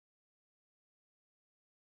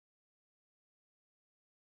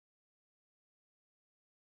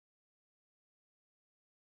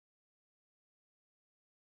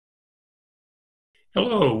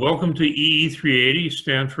Hello, welcome to EE380,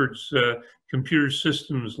 Stanford's Computer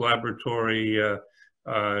Systems Laboratory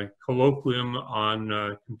colloquium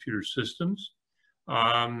on computer systems.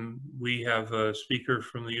 We have a speaker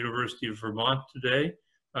from the University of Vermont today,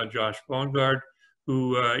 Josh Bongard,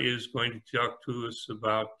 who is going to talk to us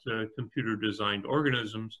about computer-designed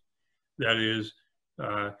organisms. That is,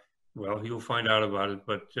 well, you'll find out about it,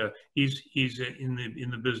 but he's in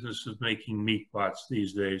the business of making meat bots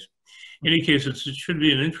these days. In any case, it should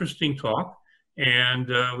be an interesting talk, and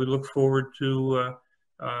we look forward to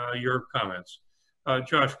your comments.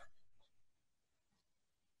 Josh,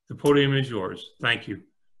 the podium is yours. Thank you.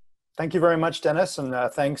 Thank you very much, Dennis, and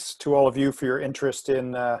thanks to all of you for your interest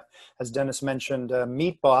in, as Dennis mentioned,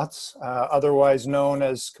 meat bots, otherwise known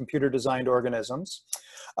as computer-designed organisms.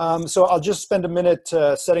 So I'll just spend a minute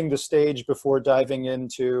setting the stage before diving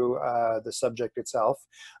into the subject itself.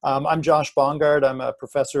 I'm Josh Bongard. I'm a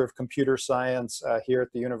professor of computer science here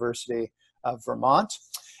at the University of Vermont.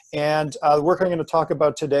 And the work I'm going to talk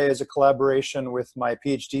about today is a collaboration with my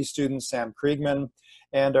PhD student, Sam Kriegman,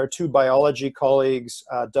 and our two biology colleagues,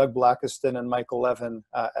 Doug Blackiston and Michael Levin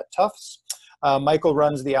at Tufts. Michael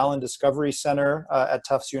runs the Allen Discovery Center at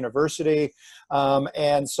Tufts University.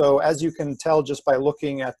 And so as you can tell just by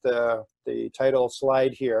looking at the title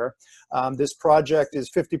slide here, this project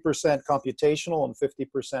is 50% computational and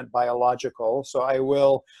 50% biological. So I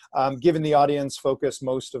will, given the audience, focus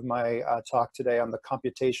most of my talk today on the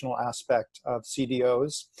computational aspect of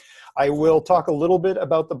CDOs. I will talk a little bit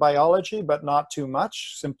about the biology, but not too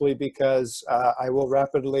much, simply because I will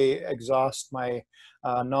rapidly exhaust my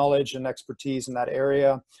knowledge and expertise in that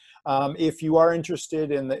area. If you are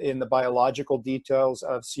interested in the biological details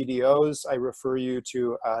of CDOs, I refer you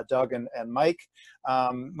to Doug and Mike.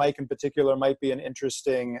 Mike in particular might be an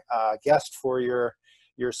interesting guest for your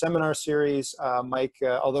seminar series. Mike,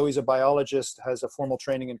 although he's a biologist, has a formal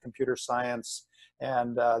training in computer science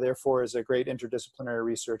and therefore is a great interdisciplinary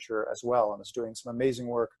researcher as well, and is doing some amazing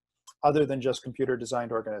work other than just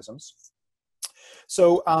computer-designed organisms.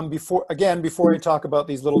 So before I talk about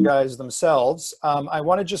these little guys themselves, I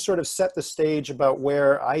want to just sort of set the stage about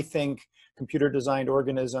where I think computer-designed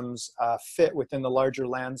organisms fit within the larger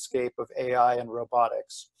landscape of AI and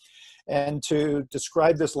robotics. And to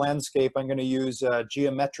describe this landscape, I'm going to use a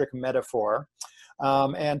geometric metaphor.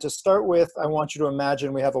 And to start with, I want you to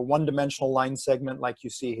imagine we have a one-dimensional line segment like you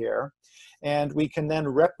see here. And we can then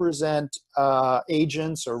represent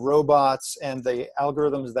agents or robots and the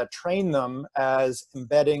algorithms that train them as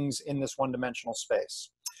embeddings in this one-dimensional space.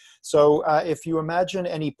 So if you imagine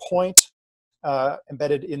any point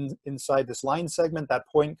embedded inside this line segment, that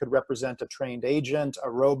point could represent a trained agent, a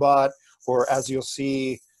robot, or as you'll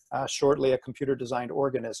see shortly, a computer-designed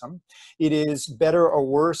organism. It is better or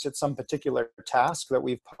worse at some particular task that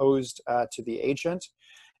we've posed to the agent.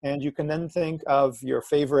 And you can then think of your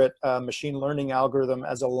favorite machine learning algorithm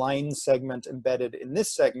as a line segment embedded in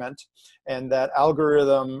this segment. And that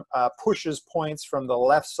algorithm pushes points from the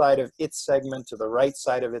left side of its segment to the right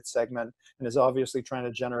side of its segment, and is obviously trying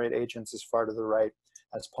to generate agents as far to the right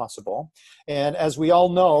as possible. And as we all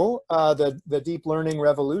know, the deep learning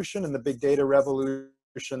revolution and the big data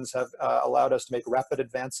revolutions have allowed us to make rapid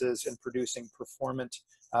advances in producing performant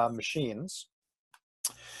machines.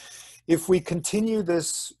 If we continue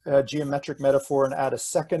this geometric metaphor and add a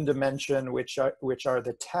second dimension, which are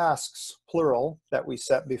the tasks, plural, that we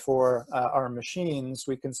set before our machines,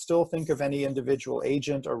 we can still think of any individual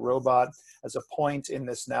agent or robot as a point in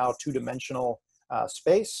this now two-dimensional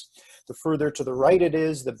space. The further to the right it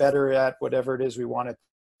is, the better at whatever it is we want it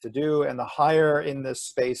to do, and the higher in this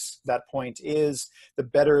space that point is, the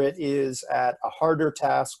better it is at a harder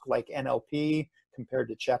task like NLP compared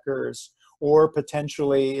to checkers. Or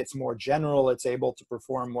potentially it's more general, it's able to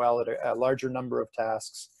perform well at a larger number of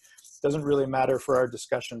tasks. Doesn't really matter for our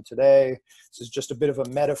discussion today. This is just a bit of a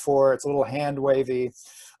metaphor, it's a little hand wavy.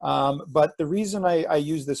 But the reason I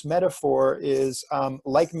use this metaphor is,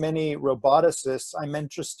 like many roboticists, I'm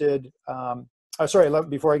interested,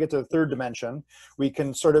 before I get to the third dimension, we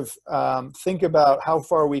can sort of think about how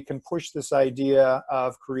far we can push this idea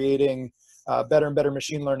of creating better and better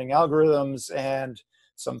machine learning algorithms. And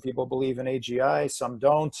some people believe in AGI, some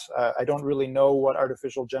don't. I don't really know what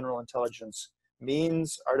artificial general intelligence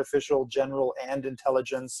means. Artificial, general, and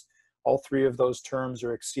intelligence, all three of those terms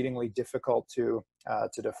are exceedingly difficult to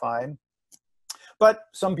define. But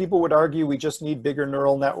some people would argue we just need bigger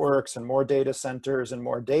neural networks and more data centers and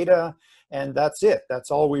more data, and that's it.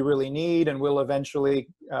 That's all we really need, and we'll eventually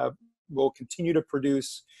will continue to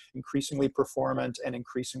produce increasingly performant and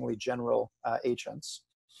increasingly general agents.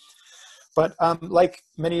 But like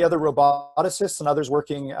many other roboticists and others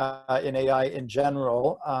working in AI in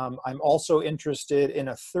general, I'm also interested in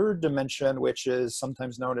a third dimension, which is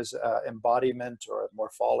sometimes known as embodiment or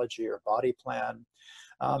morphology or body plan.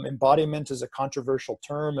 Embodiment is a controversial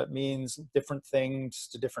term. It means different things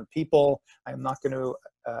to different people. I'm not going to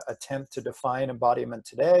attempt to define embodiment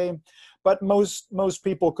today, but most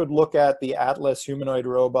people could look at the Atlas humanoid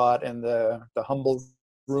robot and the humble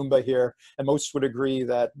Roomba here, and most would agree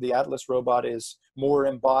that the Atlas robot is more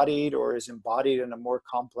embodied or is embodied in a more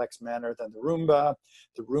complex manner than the Roomba.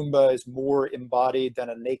 The Roomba is more embodied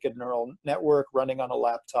than a naked neural network running on a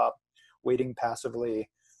laptop, waiting passively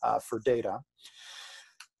for data.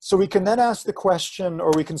 So we can then ask the question,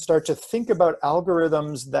 or we can start to think about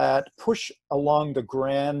algorithms that push along the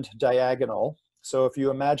grand diagonal. So if you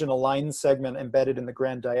imagine a line segment embedded in the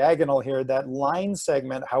grand diagonal here, that line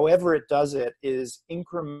segment, however it does it, is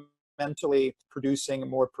incrementally producing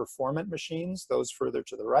more performant machines, those further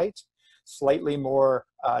to the right, slightly more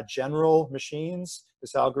general machines.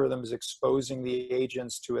 This algorithm is exposing the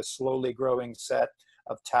agents to a slowly growing set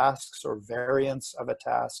of tasks or variants of a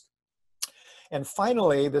task. And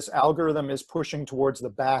finally, this algorithm is pushing towards the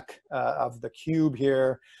back of the cube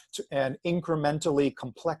here and incrementally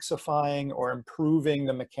complexifying or improving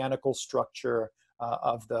the mechanical structure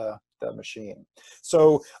of the machine.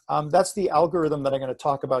 So that's the algorithm that I'm going to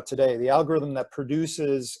talk about today. The algorithm that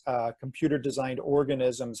produces computer-designed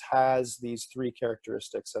organisms has these three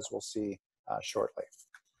characteristics, as we'll see shortly.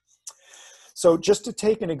 So just to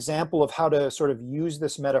take an example of how to sort of use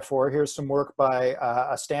this metaphor, here's some work by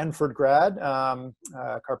a Stanford grad,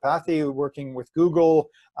 Karpathy, working with Google,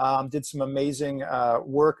 did some amazing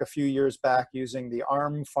work a few years back using the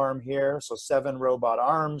arm farm here. So 7 robot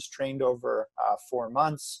arms trained over 4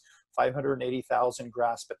 months, 580,000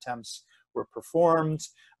 grasp attempts were performed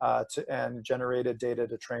and generated data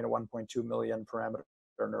to train a 1.2 million parameter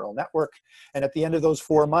neural network. And at the end of those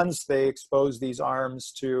 4 months, they exposed these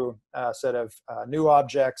arms to a set of new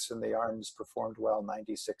objects, and the arms performed well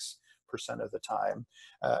 96% of the time.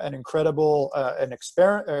 An incredible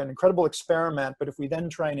experiment, but if we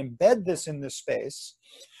then try and embed this in this space,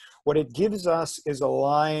 what it gives us is a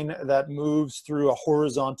line that moves through a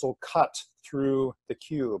horizontal cut through the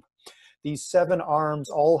cube. These 7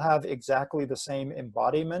 arms all have exactly the same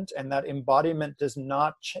embodiment, and that embodiment did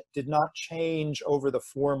not change over the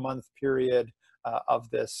 4-month period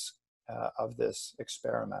of this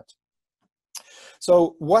experiment.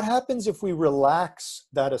 So what happens if we relax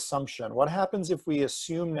that assumption? What happens if we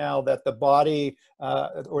assume now that the body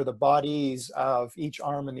or the bodies of each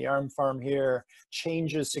arm in the arm farm here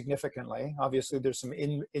changes significantly? Obviously, there's some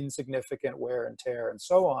insignificant wear and tear and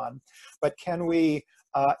so on, but can we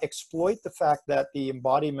exploit the fact that the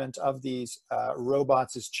embodiment of these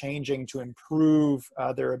robots is changing to improve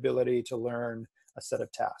their ability to learn a set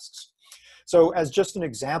of tasks? So as just an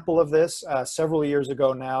example of this, several years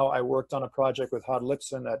ago now, I worked on a project with Hod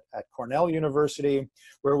Lipson at Cornell University,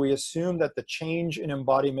 where we assumed that the change in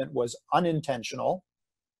embodiment was unintentional.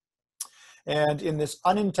 And in this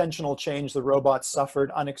unintentional change, the robot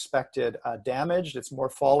suffered unexpected damage. Its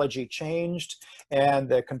morphology changed, and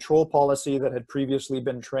the control policy that had previously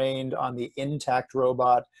been trained on the intact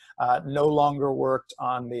robot no longer worked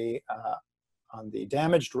on the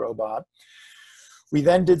damaged robot. We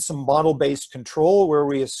then did some model-based control where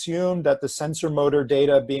we assumed that the sensor motor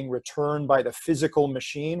data being returned by the physical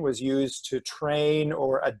machine was used to train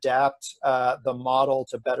or adapt the model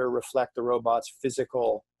to better reflect the robot's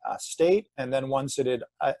physical state. And then once it had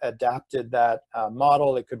adapted that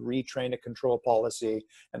model, it could retrain a control policy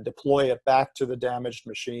and deploy it back to the damaged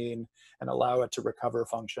machine and allow it to recover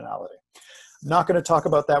functionality. I'm not going to talk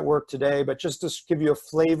about that work today, but just to give you a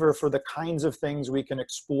flavor for the kinds of things we can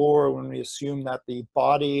explore when we assume that the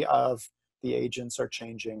body of the agents are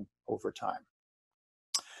changing over time.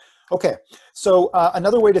 Okay, so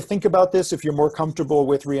another way to think about this, if you're more comfortable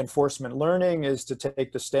with reinforcement learning, is to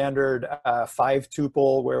take the standard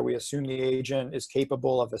 5-tuple where we assume the agent is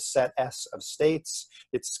capable of a set S of states.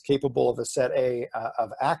 It's capable of a set A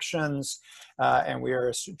of actions, and we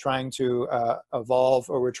are trying to evolve,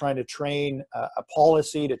 or we're trying to train a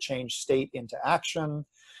policy to change state into action.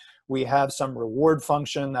 We have some reward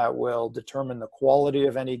function that will determine the quality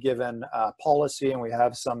of any given policy, and we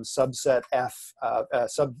have some subset F,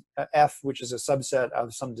 F, which is a subset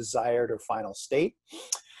of some desired or final state.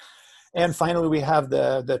 And finally, we have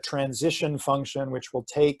the transition function, which will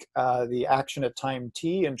take the action at time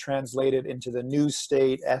t and translate it into the new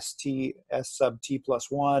state S sub t plus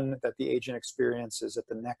 1 that the agent experiences at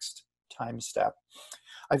the next time step.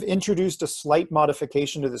 I've introduced a slight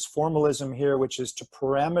modification to this formalism here, which is to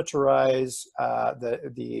parameterize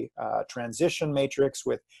the transition matrix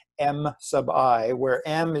with M sub I, where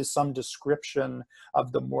M is some description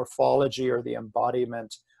of the morphology or the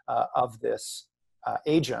embodiment of this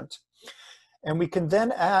agent. And we can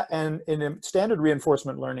then add, and in a standard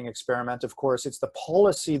reinforcement learning experiment, of course, it's the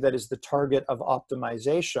policy that is the target of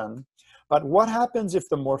optimization. But what happens if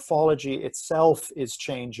the morphology itself is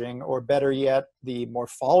changing, or better yet, the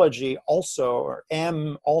morphology also, or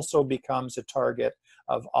M also becomes a target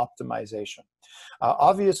of optimization?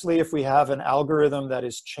 Obviously, if we have an algorithm that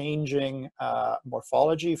is changing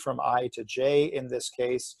morphology from I to J in this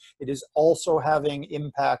case, it is also having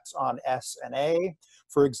impacts on S and A.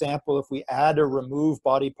 For example, if we add or remove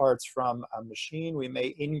body parts from a machine, we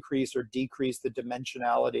may increase or decrease the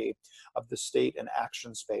dimensionality of the state and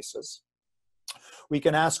action spaces. We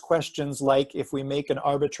can ask questions like, if we make an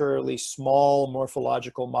arbitrarily small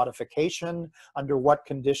morphological modification, under what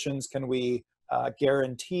conditions can we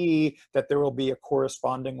guarantee that there will be a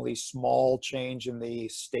correspondingly small change in the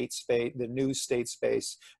state space, the new state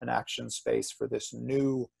space and action space for this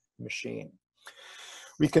new machine?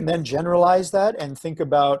 We can then generalize that and think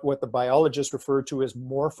about what the biologists refer to as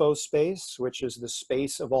morphospace, which is the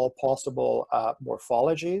space of all possible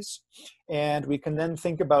morphologies. And we can then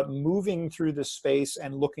think about moving through the space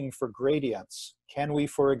and looking for gradients. Can we,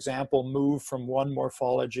 for example, move from one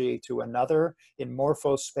morphology to another in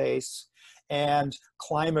morphospace and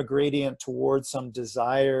climb a gradient towards some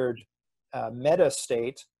desired meta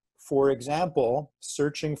state? For example,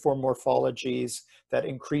 searching for morphologies that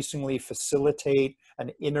increasingly facilitate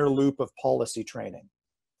an inner loop of policy training,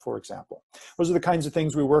 for example. Those are the kinds of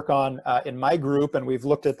things we work on in my group, and we've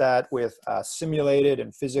looked at that with simulated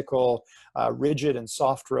and physical, rigid and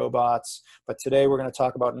soft robots. But today we're going to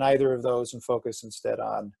talk about neither of those and focus instead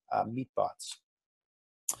on meatbots.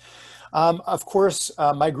 Of course,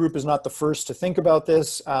 my group is not the first to think about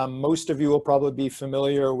this. Most of you will probably be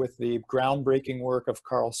familiar with the groundbreaking work of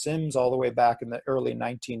Carl Sims all the way back in the early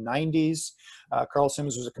 1990s. Carl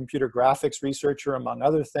Sims was a computer graphics researcher, among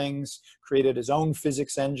other things, created his own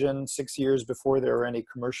physics engine 6 years before there were any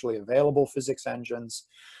commercially available physics engines,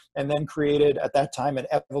 and then created, at that time, an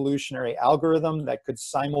evolutionary algorithm that could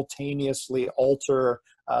simultaneously alter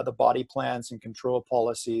the body plans and control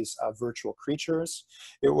policies of virtual creatures.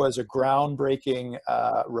 It was a groundbreaking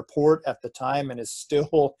report at the time and is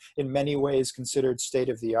still, in many ways, considered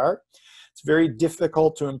state-of-the-art. It's very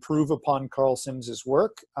difficult to improve upon Carl Sims's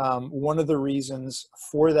work. One of the reasons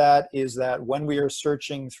for that is that when we are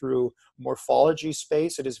searching through morphology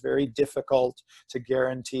space, it is very difficult to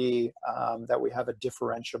guarantee that we have a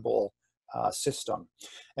differentiable system.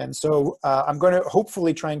 And so I'm going to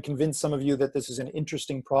hopefully try and convince some of you that this is an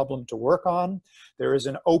interesting problem to work on. There is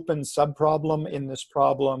an open subproblem in this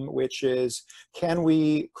problem, which is, can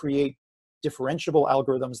we create differentiable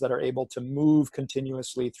algorithms that are able to move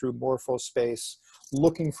continuously through morphospace,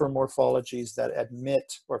 looking for morphologies that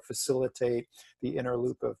admit or facilitate the inner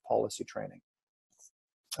loop of policy training?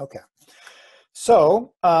 Okay.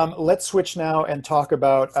 So let's switch now and talk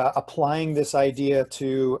about applying this idea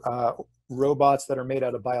to robots that are made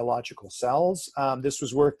out of biological cells. This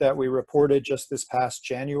was work that we reported just this past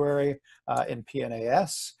January in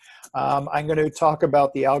PNAS. I'm going to talk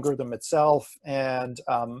about the algorithm itself and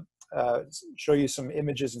show you some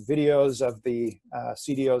images and videos of the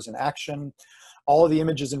CDOs in action. All of the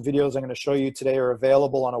images and videos I'm going to show you today are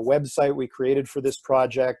available on a website we created for this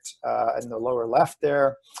project in the lower left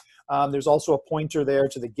there. There's also a pointer there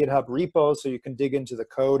to the GitHub repo, so you can dig into the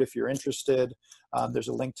code if you're interested. There's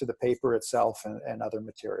a link to the paper itself and other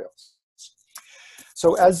materials.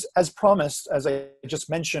 So as promised, as I just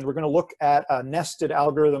mentioned, we're going to look at a nested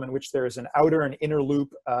algorithm in which there is an outer and inner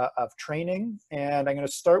loop of training. And I'm going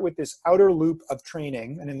to start with this outer loop of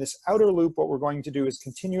training. And in this outer loop, what we're going to do is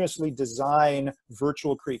continuously design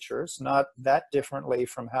virtual creatures, not that differently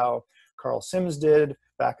from how Carl Sims did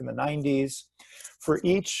back in the 90s. For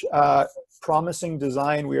each promising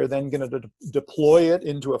design, we are then going to deploy it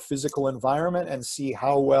into a physical environment and see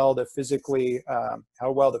how well the physical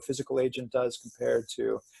agent does compared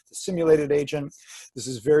to the simulated agent. This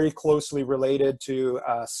is very closely related to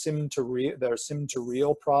their sim to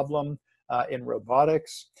real problem in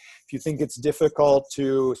robotics. If you think it's difficult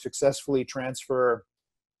to successfully transfer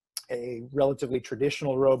a relatively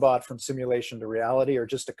traditional robot from simulation to reality, or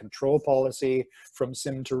just a control policy from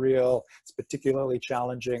sim to real, it's particularly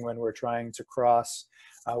challenging when we're trying to cross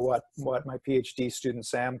what my PhD student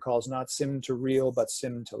Sam calls not sim to real, but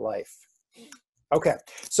sim to life. Okay,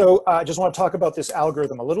 so I just want to talk about this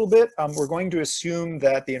algorithm a little bit. We're going to assume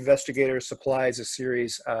that the investigator supplies a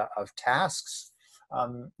series of tasks.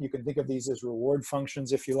 You can think of these as reward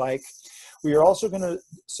functions if you like. We are also going to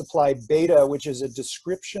supply beta, which is a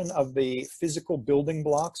description of the physical building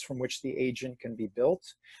blocks from which the agent can be built.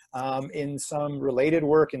 In some related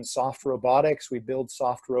work in soft robotics, we build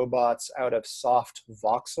soft robots out of soft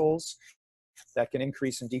voxels that can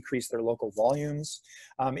increase and decrease their local volumes.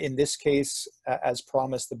 In this case, as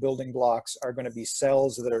promised, the building blocks are going to be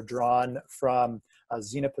cells that are drawn from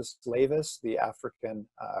Xenopus laevis, the African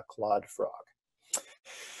clawed frog.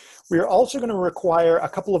 We are also going to require a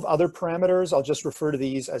couple of other parameters. I'll just refer to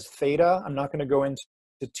these as theta. I'm not going to go into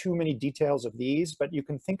too many details of these, but you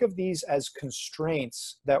can think of these as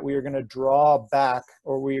constraints that we are going to draw back,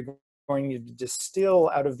 or we're going to distill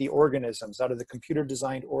out of the organisms, out of the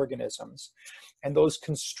computer-designed organisms. And those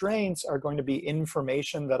constraints are going to be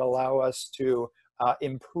information that allow us to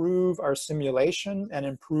improve our simulation and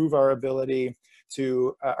improve our ability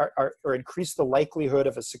to, or increase the likelihood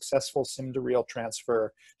of a successful sim-to-real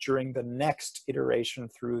transfer during the next iteration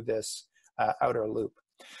through this outer loop.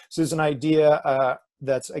 So there's an idea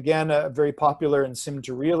that's, again, very popular in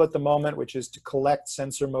sim-to-real at the moment, which is to collect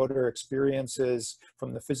sensor motor experiences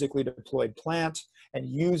from the physically deployed plant and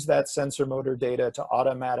use that sensor motor data to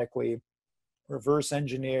automatically reverse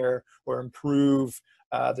engineer or improve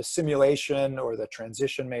the simulation or the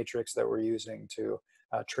transition matrix that we're using to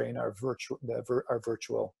train our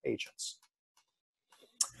virtual agents.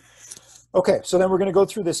 Okay, so then we're going to go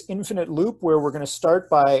through this infinite loop where we're going to start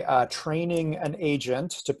by training an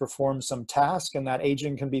agent to perform some task, and that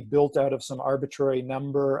agent can be built out of some arbitrary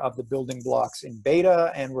number of the building blocks in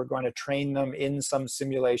beta, and we're going to train them in some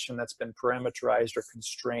simulation that's been parameterized or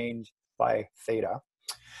constrained by theta.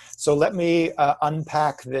 So let me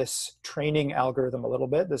unpack this training algorithm a little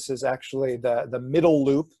bit. This is actually the middle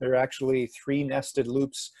loop. There are actually 3 nested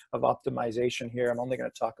loops of optimization here. I'm only going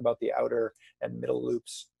to talk about the outer and middle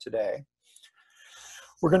loops today.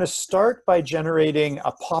 We're going to start by generating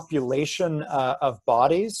a population of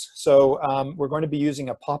bodies. So we're going to be using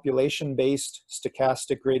a population-based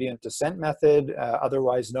stochastic gradient descent method,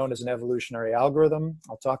 otherwise known as an evolutionary algorithm.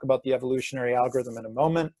 I'll talk about the evolutionary algorithm in a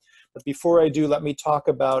moment. But before I do, let me talk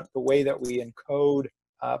about the way that we encode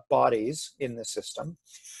bodies in the system.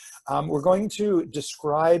 We're going to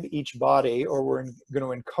describe each body, or we're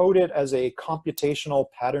going to encode it as a computational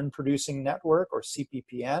pattern producing network, or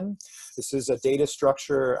CPPN. This is a data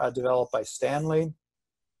structure developed by Stanley.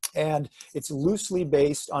 And it's loosely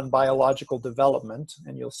based on biological development,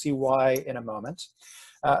 and you'll see why in a moment.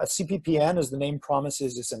 A CPPN, as the name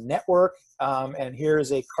promises, is a network, and here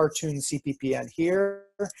is a cartoon CPPN here.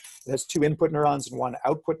 It has 2 input neurons and 1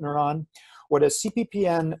 output neuron. What a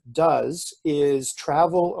CPPN does is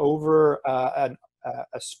travel over a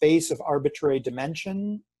space of arbitrary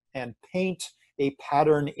dimension and paint a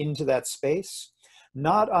pattern into that space,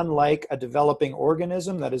 not unlike a developing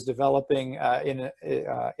organism that is developing in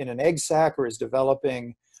an egg sac or is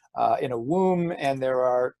developing in a womb, and there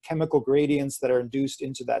are chemical gradients that are induced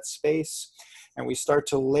into that space. And we start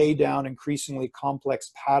to lay down increasingly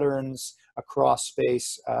complex patterns across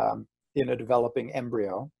space in a developing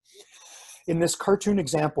embryo. In this cartoon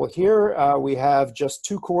example here, we have just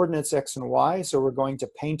 2 coordinates, x and y, so we're going to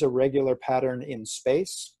paint a regular pattern in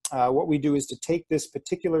space. What we do is to take this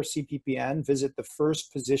particular CPPN, visit the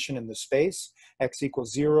first position in the space, x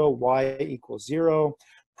equals 0, y equals 0,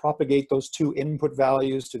 propagate those 2 input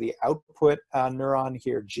values to the output neuron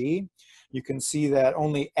here, G. You can see that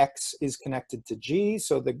only X is connected to G,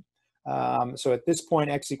 so so at this point,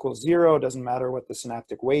 X equals 0, doesn't matter what the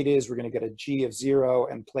synaptic weight is, we're going to get a G of 0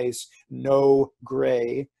 and place no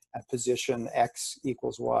gray at position X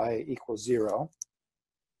equals Y equals 0.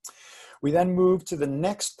 We then move to the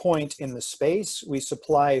next point in the space. We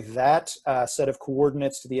supply that set of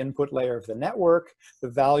coordinates to the input layer of the network. The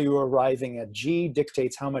value arriving at G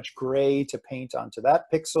dictates how much gray to paint onto that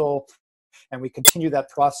pixel. And we continue that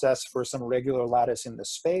process for some regular lattice in the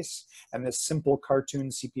space. And this simple cartoon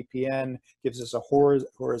CPPN gives us a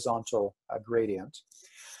horizontal gradient.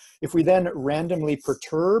 If we then randomly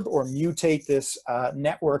perturb or mutate this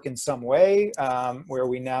network in some way, where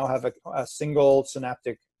we now have a single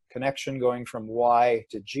synaptic connection going from Y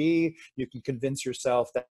to G, you can convince yourself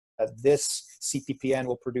that this CPPN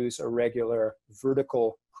will produce a regular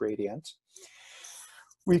vertical gradient.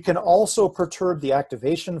 We can also perturb the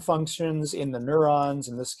activation functions in the neurons,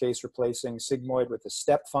 in this case replacing sigmoid with a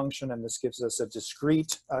step function, and this gives us a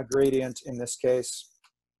discrete gradient in this case.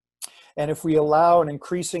 And if we allow an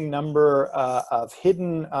increasing number of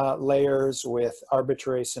hidden layers with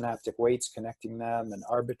arbitrary synaptic weights connecting them and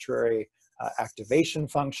arbitrary activation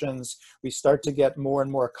functions, we start to get more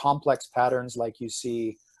and more complex patterns like you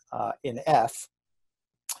see in F.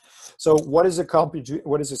 So what is a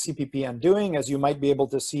CPPN doing? As you might be able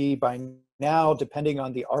to see by now, depending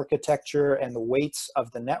on the architecture and the weights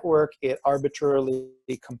of the network, it arbitrarily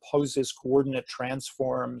composes coordinate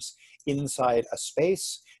transforms inside a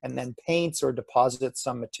space and then paints or deposits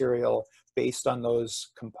some material based on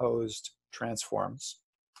those composed transforms.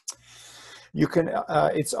 You can,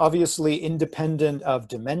 it's obviously independent of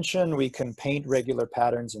dimension. We can paint regular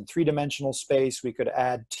patterns in three-dimensional space. We could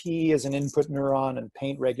add T as an input neuron and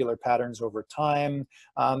paint regular patterns over time.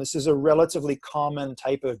 This is a relatively common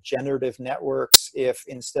type of generative networks if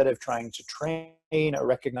instead of trying to train a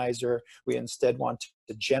recognizer, we instead want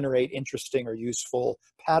to generate interesting or useful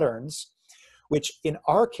patterns, which in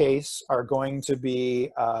our case are going to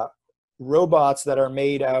be robots that are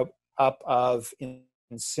made up of in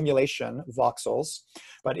simulation voxels,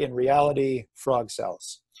 but in reality frog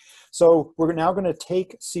cells. So we're now going to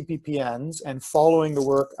take CPPNs, and following the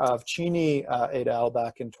work of Cheney et al.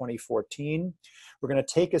 Back in 2014, we're going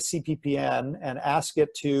to take a CPPN and ask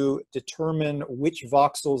it to determine which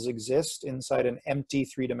voxels exist inside an empty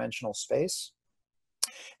three-dimensional space.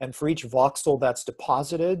 And for each voxel that's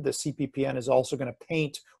deposited, the CPPN is also going to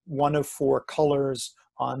paint one of four colors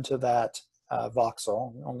onto that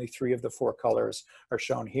voxel. Only 3 of the 4 colors are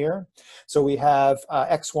shown here. So we have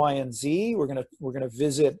X, Y, and Z. We're gonna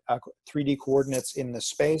visit 3D coordinates in the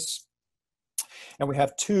space. And we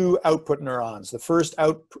have 2 output neurons. The first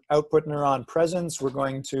output neuron presence, we're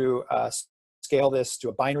going to scale this to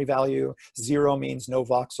a binary value. 0 means no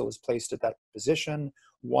voxel is placed at that position.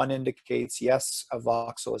 1 indicates yes, a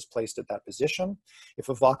voxel is placed at that position. If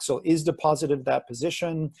a voxel is deposited at that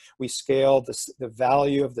position, we scale the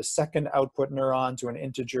value of the second output neuron to an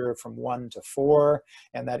integer from 1 to 4,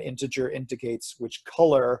 and that integer indicates which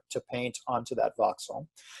color to paint onto that voxel.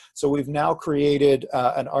 So we've now created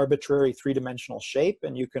an arbitrary three-dimensional shape,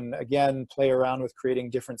 and you can again play around with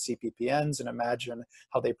creating different CPPNs and imagine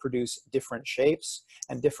how they produce different shapes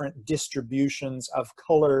and different distributions of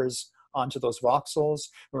colors onto those voxels.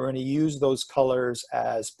 We're going to use those colors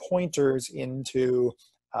as pointers into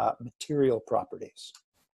material properties.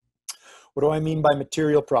 What do I mean by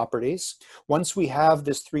material properties? Once we have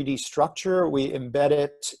this 3D structure, we embed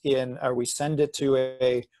it in, or we send it to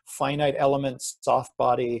a finite element soft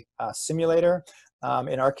body simulator.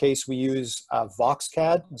 In our case, we use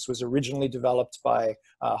VoxCAD. This was originally developed by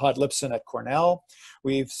Hod Lipson at Cornell.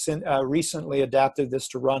 We've recently adapted this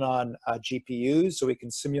to run on GPUs, so we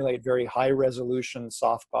can simulate very high resolution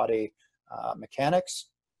soft body mechanics.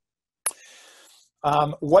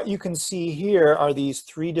 What you can see here are these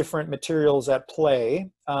 3 different materials at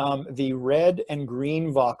play. The red and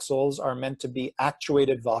green voxels are meant to be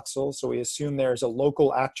actuated voxels, so we assume there's a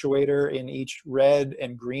local actuator in each red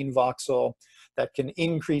and green voxel that can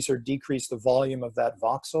increase or decrease the volume of that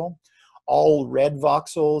voxel. All red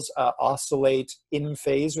voxels oscillate in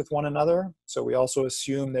phase with one another, so we also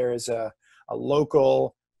assume there is a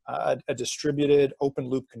local, a distributed open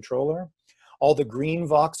loop controller. All the green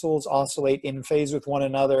voxels oscillate in phase with one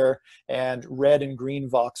another, and red and green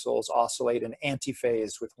voxels oscillate in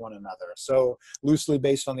antiphase with one another. So loosely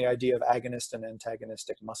based on the idea of agonist and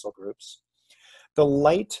antagonistic muscle groups. The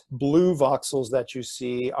light blue voxels that you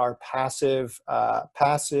see are passive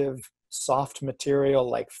soft material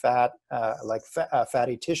like fat,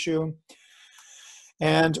 fatty tissue.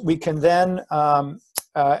 And we can then, and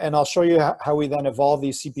I'll show you how we then evolve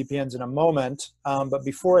these CPPNs in a moment. But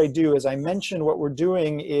before I do, as I mentioned, what we're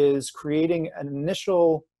doing is creating an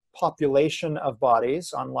initial population of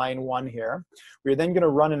bodies on line 1 here. We're then going to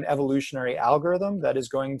run an evolutionary algorithm that is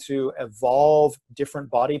going to evolve different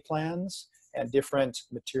body plans and different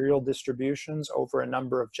material distributions over a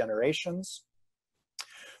number of generations.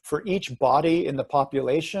 For each body in the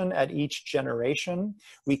population at each generation,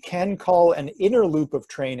 we can call an inner loop of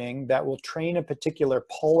training that will train a particular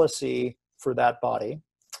policy for that body.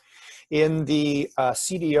 In the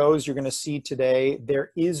CDOs you're going to see today,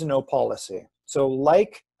 there is no policy. So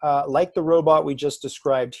like the robot we just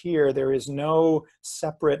described here, there is no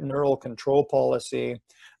separate neural control policy.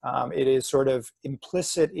 It is sort of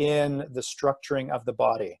implicit in the structuring of the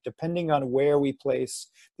body. Depending on where we place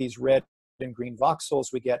these red and green voxels,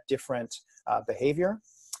 we get different behavior.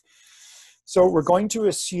 So we're going to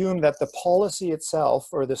assume that the policy itself,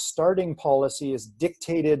 or the starting policy, is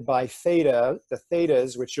dictated by theta. The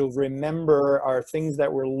thetas, which you'll remember, are things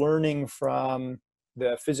that we're learning from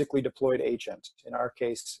the physically deployed agent. In our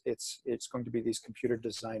case, it's going to be these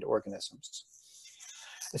computer-designed organisms.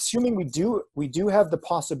 Assuming we do have the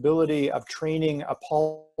possibility of training a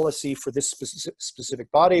policy for this specific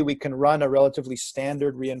body, we can run a relatively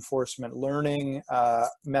standard reinforcement learning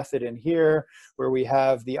method in here, where we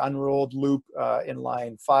have the unrolled loop in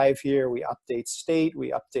line 5 here. We update state,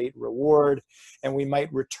 we update reward, and we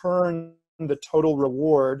might return the total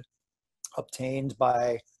reward obtained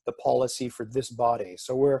by the policy for this body.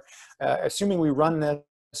 So we're assuming we run this,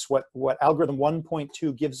 what algorithm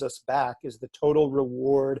 1.2 gives us back is the total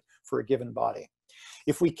reward for a given body.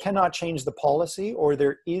 If we cannot change the policy, or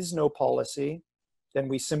there is no policy, then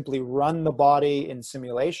we simply run the body in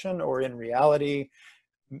simulation or in reality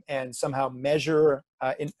and somehow measure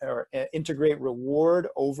or integrate reward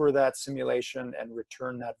over that simulation and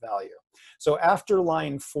return that value. So after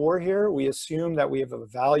line 4 here, we assume that we have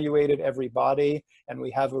evaluated every body and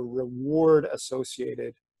we have a reward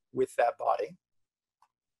associated with that body.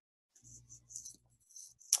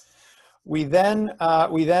 We then,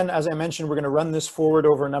 as I mentioned, we're going to run this forward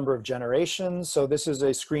over a number of generations. So this is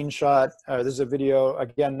a screenshot. This is a video,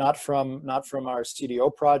 again, not from our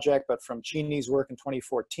CDO project, but from Cheney's work in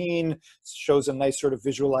 2014. It shows a nice sort of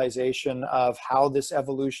visualization of how this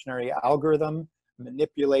evolutionary algorithm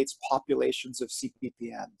manipulates populations of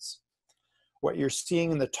CPPNs. What you're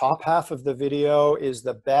seeing in the top half of the video is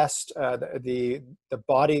the best, the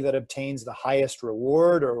body that obtains the highest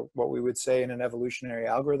reward, or what we would say in an evolutionary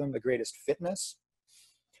algorithm, the greatest fitness.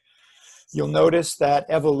 You'll notice that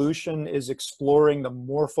evolution is exploring the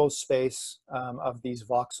morphospace of these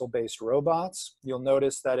voxel-based robots. You'll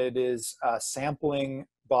notice that it is sampling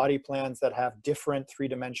body plans that have different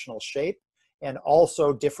three-dimensional shape and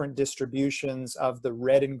also different distributions of the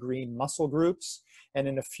red and green muscle groups. And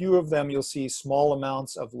in a few of them, you'll see small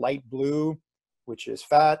amounts of light blue, which is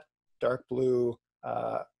fat, dark blue,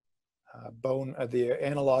 bone, the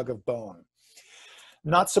analog of bone.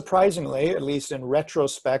 Not surprisingly, at least in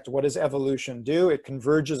retrospect, what does evolution do? It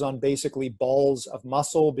converges on basically balls of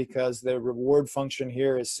muscle, because the reward function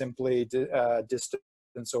here is simply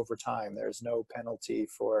distance over time. There's no penalty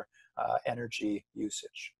for energy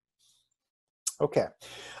usage. Okay,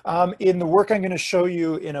 in the work I'm going to show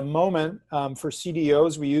you in a moment, for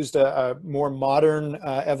CDOs, we used a more modern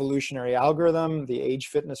evolutionary algorithm, the age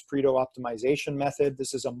fitness Pareto optimization method.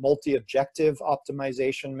 This is a multi-objective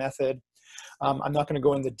optimization method. I'm not going to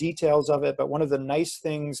go into the details of it, but one of the nice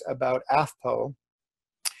things about AFPO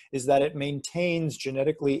is that it maintains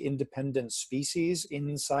genetically independent species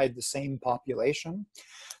inside the same population.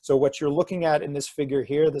 So what you're looking at in this figure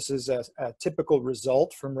here, this is a typical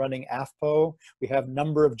result from running AFPO. We have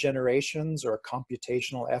number of generations, or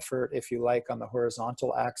computational effort, if you like, on the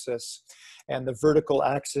horizontal axis. And the vertical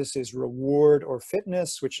axis is reward or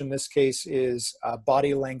fitness, which in this case is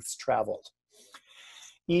body lengths traveled.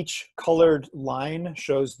 Each colored line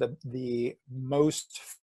shows the most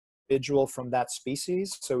individual from that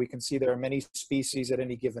species. So we can see there are many species at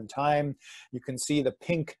any given time. You can see the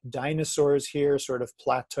pink dinosaurs here sort of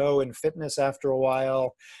plateau in fitness after a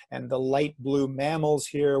while, and the light blue mammals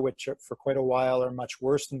here, which are, for quite a while, are much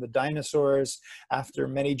worse than the dinosaurs. After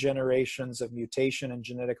many generations of mutation and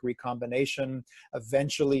genetic recombination,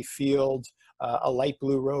 eventually field a light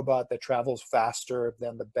blue robot that travels faster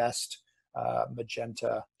than the best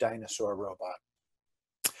magenta dinosaur robot.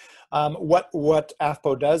 What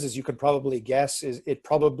AFPO does, as you can probably guess, is it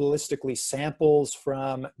probabilistically samples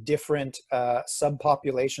from different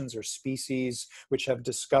subpopulations or species which have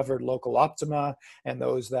discovered local optima, and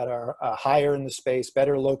those that are higher in the space,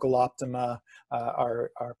 better local optima,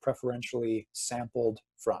 are preferentially sampled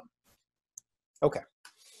from. Okay.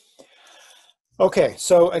 Okay,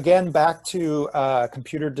 so again, back to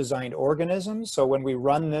computer-designed organisms. So when we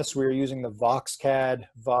run this, we're using the VoxCAD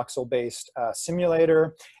voxel-based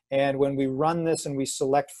simulator. And when we run this and we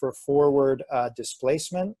select for forward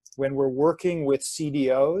displacement, when we're working with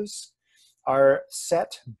CDOs, our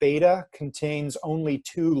set beta contains only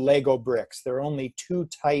 2 Lego bricks. There are only 2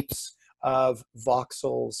 types of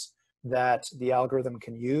voxels that the algorithm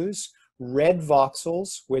can use. Red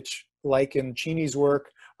voxels, which, like in Cheney's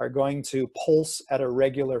work, are going to pulse at a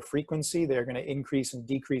regular frequency. They're going to increase and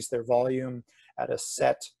decrease their volume at a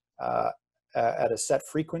set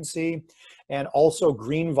frequency. And also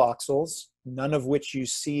green voxels, none of which you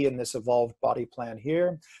see in this evolved body plan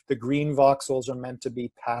here. The green voxels are meant to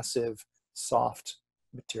be passive, soft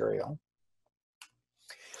material.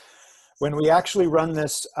 When we actually run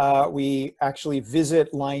this, we actually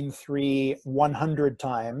visit line 3 100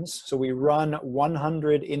 times. So we run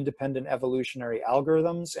 100 independent evolutionary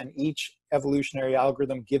algorithms, and each evolutionary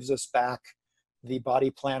algorithm gives us back the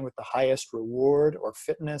body plan with the highest reward or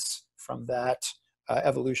fitness from that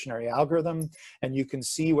evolutionary algorithm. And you can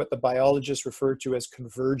see what the biologists refer to as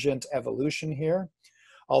convergent evolution here.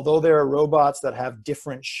 Although there are robots that have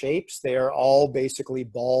different shapes, they are all basically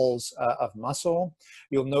balls of muscle.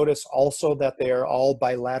 You'll notice also that they are all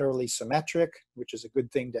bilaterally symmetric, which is a good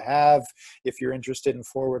thing to have if you're interested in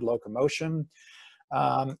forward locomotion.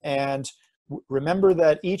 And remember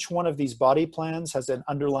that each one of these body plans has an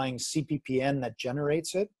underlying CPPN that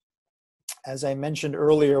generates it. As I mentioned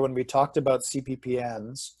earlier when we talked about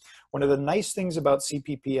CPPNs, one of the nice things about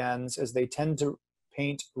CPPNs is they tend to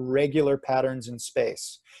paint regular patterns in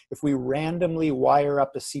space. If we randomly wire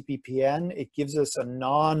up a CPPN, it gives us a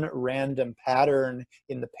non-random pattern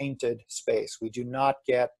in the painted space. We do not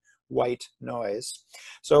get white noise.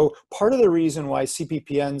 So part of the reason why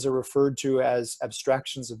CPPNs are referred to as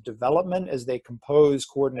abstractions of development is they compose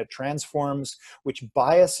coordinate transforms, which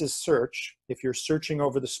biases search. If you're searching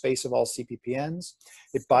over the space of all CPPNs,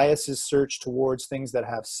 it biases search towards things that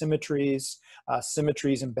have symmetries,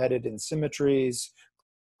 symmetries embedded in symmetries,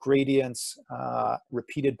 gradients,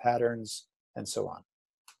 repeated patterns, and so on.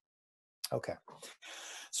 Okay.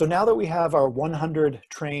 So now that we have our 100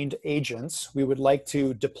 trained agents, we would like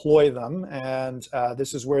to deploy them, and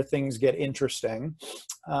this is where things get interesting.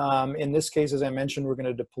 In this case, as I mentioned, we're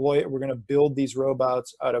going to build these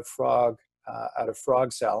robots out of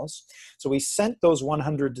frog cells. So we sent those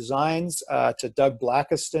 100 designs to Doug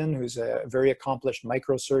Blackiston, who's a very accomplished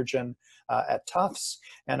microsurgeon at Tufts,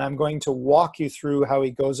 and I'm going to walk you through how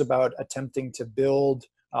he goes about attempting to build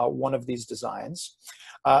one of these designs.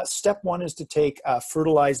 Step one is to take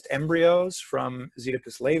fertilized embryos from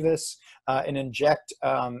Xetopus laevis and inject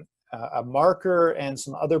a marker and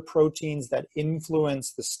some other proteins that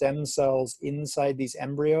influence the stem cells inside these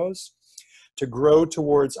embryos to grow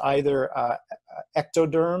towards either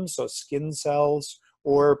ectoderm, so skin cells,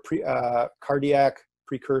 or cardiac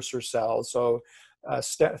precursor cells, so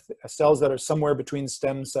cells that are somewhere between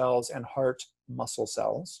stem cells and heart muscle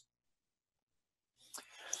cells.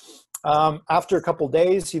 After a couple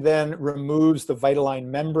days, he then removes the vitelline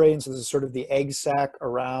membrane. So this is sort of the egg sac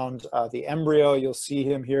around the embryo. You'll see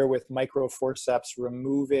him here with microforceps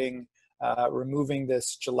removing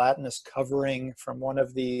this gelatinous covering from one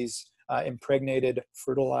of these impregnated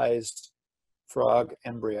fertilized frog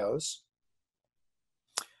embryos.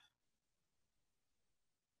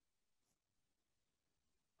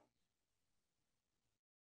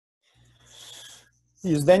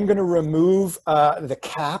 He's then going to remove the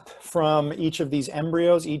cap from each of these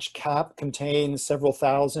embryos. Each cap contains several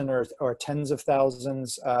thousand or tens of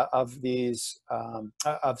thousands of these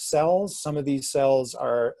of cells. Some of these cells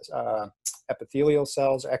are epithelial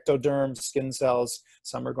cells, ectoderm, skin cells.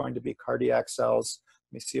 Some are going to be cardiac cells.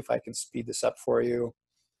 Let me see if I can speed this up for you.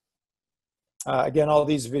 Again, all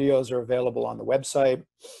these videos are available on the website.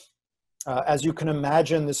 As you can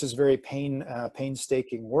imagine, this is very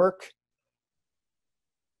painstaking work.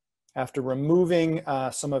 After removing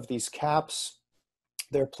some of these caps,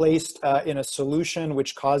 they're placed in a solution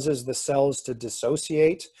which causes the cells to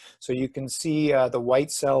dissociate. So you can see the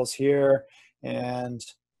white cells here. And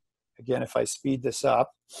again, if I speed this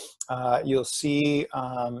up, you'll see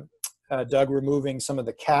Doug removing some of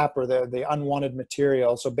the cap or the unwanted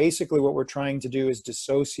material. So basically what we're trying to do is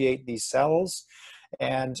dissociate these cells.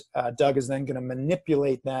 And Doug is then going to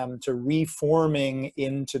manipulate them to reforming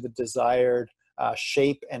into the desired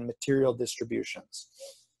shape and material distributions.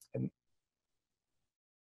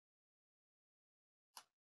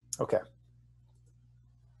 Okay.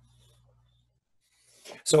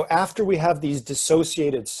 So after we have these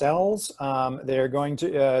dissociated cells, they're going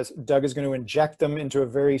to, Doug is going to inject them into a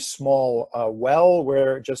very small well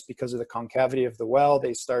where, just because of the concavity of the well,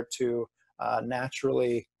 they start to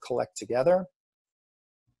naturally collect together.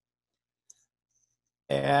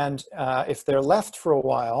 And if they're left for a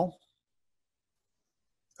while,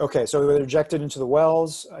 okay, so they're injected into the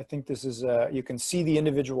wells. I think this is, you can see the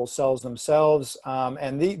individual cells themselves.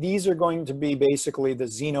 And these are going to be basically the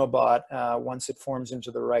xenobot once it forms into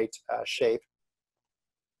the right shape.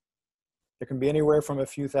 There can be anywhere from a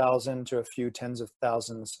few thousand to a few tens of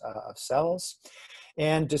thousands of cells.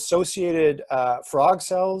 And dissociated frog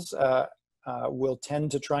cells will tend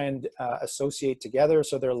to try and associate together.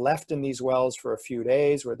 So they're left in these wells for a few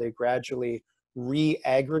days where they gradually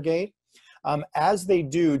re-aggregate. As they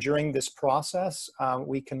do during this process,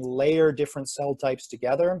 we can layer different cell types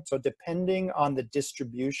together. So depending on the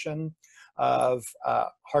distribution of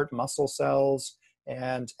heart muscle cells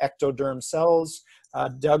and ectoderm cells,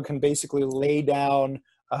 Doug can basically lay down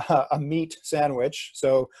a meat sandwich.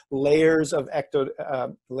 So layers of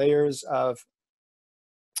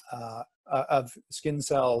skin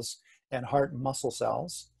cells and heart muscle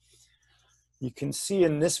cells. You can see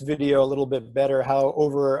in this video a little bit better how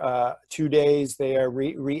over 2 days they are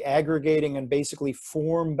re-aggregating and basically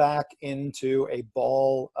form back into a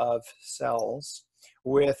ball of cells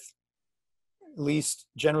with, at least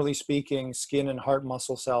generally speaking, skin and heart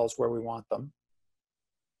muscle cells where we want them.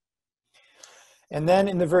 And then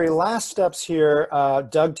in the very last steps here,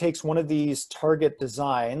 Doug takes one of these target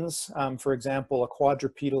designs, for example, a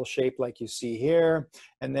quadrupedal shape like you see here,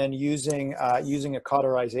 and then using a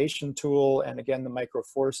cauterization tool and again the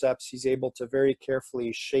microforceps, he's able to very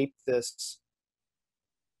carefully shape this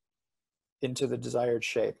into the desired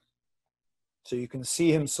shape. So you can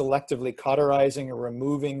see him selectively cauterizing or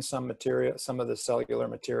removing some material, some of the cellular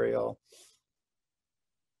material.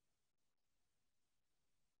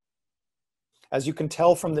 As you can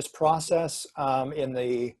tell from this process, in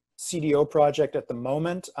the CDO project at the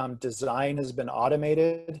moment, design has been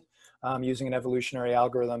automated using an evolutionary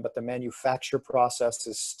algorithm, but the manufacture process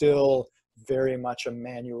is still very much a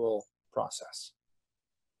manual process.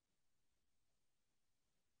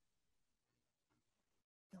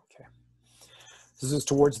 Okay. This is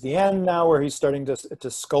towards the end now where he's starting to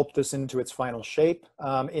sculpt this into its final shape.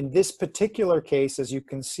 In this particular case, as you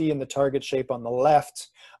can see in the target shape on the left,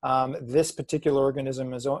 this particular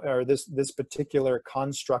organism is, or this particular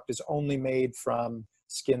construct is only made from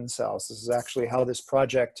skin cells. This is actually how this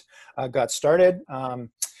project got started.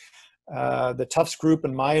 The Tufts group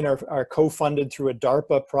and mine are co-funded through a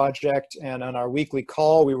DARPA project, and on our weekly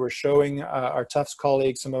call, we were showing our Tufts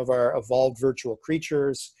colleagues some of our evolved virtual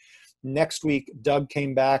creatures. Next week, Doug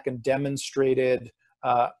came back and demonstrated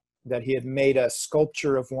that he had made a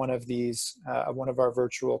sculpture of one of these, one of our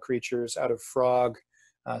virtual creatures out of frog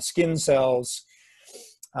skin cells.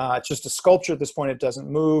 It's just a sculpture at this point, it doesn't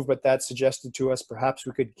move, but that suggested to us perhaps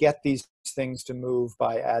we could get these things to move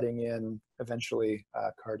by adding in eventually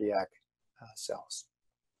cardiac cells.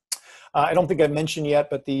 I don't think I mentioned yet,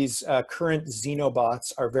 but these current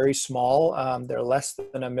xenobots are very small. They're less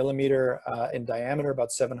than 1 millimeter in diameter,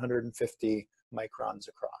 about 750 microns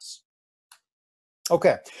across.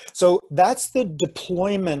 Okay, so that's the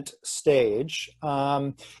deployment stage.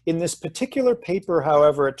 In this particular paper,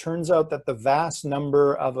 however, it turns out that the vast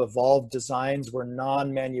number of evolved designs were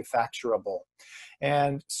non-manufacturable.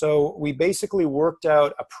 And so we basically worked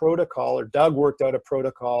out a protocol, or Doug worked out a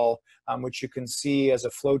protocol, which you can see as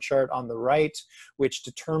a flow chart on the right, which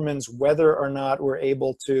determines whether or not we're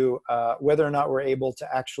able to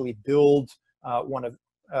actually build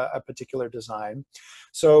a particular design.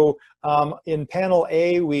 So in panel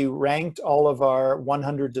A, we ranked all of our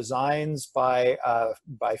 100 designs by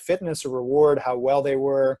fitness or reward, how well they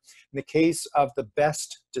were. In the case of the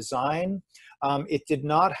best design, it did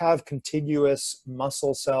not have contiguous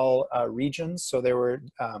muscle cell regions, so there were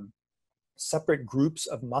separate groups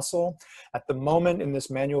of muscle. At the moment in this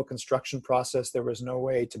manual construction process, there was no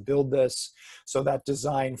way to build this, so that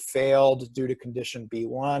design failed due to condition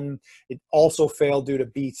B1. It also failed due to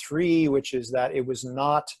B3, which is that it was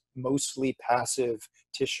not mostly passive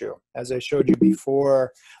tissue. As I showed you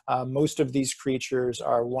before, most of these creatures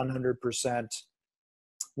are 100%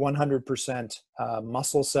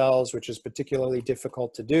 muscle cells, which is particularly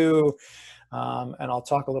difficult to do. And I'll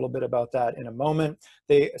talk a little bit about that in a moment.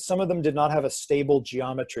 Some of them did not have a stable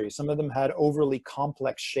geometry. Some of them had overly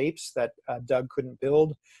complex shapes that Doug couldn't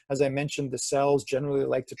build. As I mentioned, the cells generally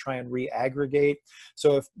like to try and re-aggregate.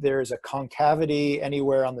 So if there's a concavity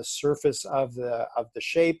anywhere on the surface of the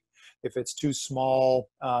shape, if it's too small,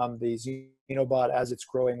 the xenobot, as it's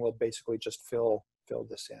growing, will basically just fill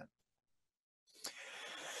this in.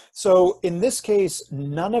 So in this case,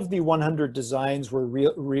 none of the 100 designs were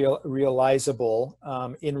realizable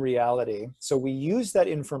in reality. So we use that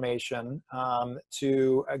information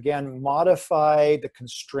to, again, modify the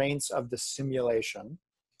constraints of the simulation.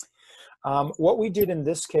 What we did in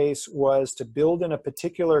this case was to build in a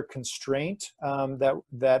particular constraint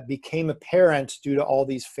that became apparent due to all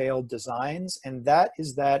these failed designs, and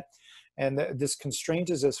this constraint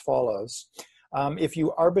is as follows. If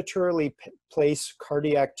you arbitrarily place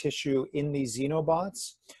cardiac tissue in these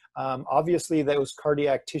xenobots, obviously those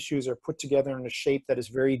cardiac tissues are put together in a shape that is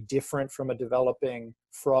very different from a developing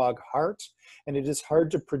frog heart, and it is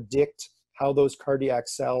hard to predict how those cardiac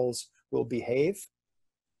cells will behave.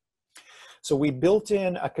 So we built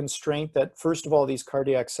in a constraint that, first of all, these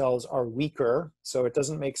cardiac cells are weaker, so it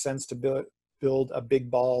doesn't make sense to build a big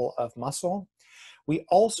ball of muscle. We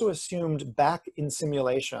also assumed back in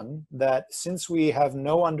simulation that since we have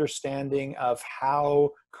no understanding of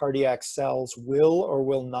how cardiac cells will or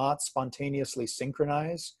will not spontaneously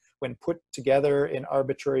synchronize when put together in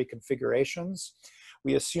arbitrary configurations,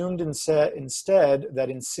 we assumed instead that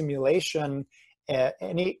in simulation,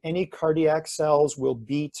 any cardiac cells will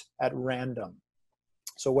beat at random.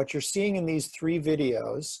 So what you're seeing in these 3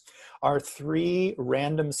 videos are 3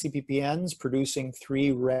 random CPPNs producing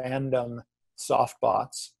 3 random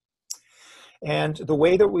softbots. And the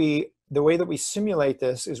way that we simulate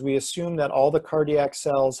this is we assume that all the cardiac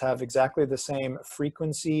cells have exactly the same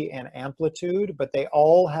frequency and amplitude, but they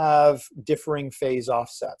all have differing phase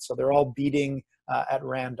offsets. So they're all beating at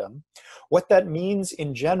random. What that means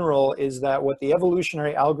in general is that what the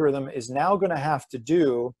evolutionary algorithm is now going to have to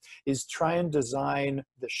do is try and design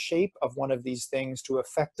the shape of one of these things to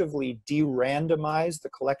effectively de-randomize the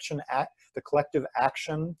collective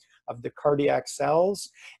action of the cardiac cells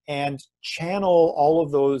and channel all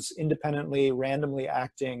of those independently, randomly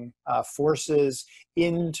acting forces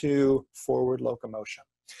into forward locomotion.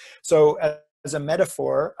 So as a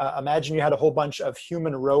metaphor, imagine you had a whole bunch of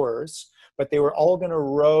human rowers, but they were all going to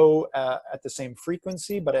row at the same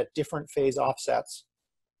frequency, but at different phase offsets.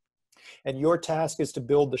 And your task is to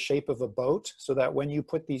build the shape of a boat so that when you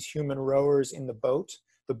put these human rowers in the boat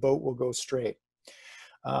will go straight.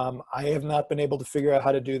 I have not been able to figure out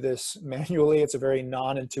how to do this manually. It's a very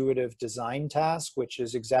non-intuitive design task, which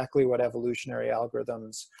is exactly what evolutionary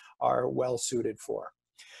algorithms are well suited for.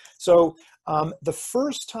 So the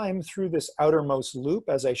first time through this outermost loop,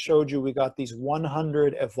 as I showed you, we got these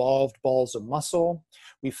 100 evolved balls of muscle.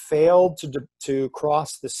 We failed to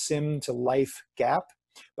cross the sim to life gap,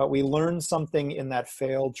 but we learned something in that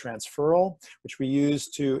failed transferal, which we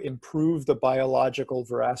used to improve the biological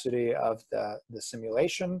veracity of the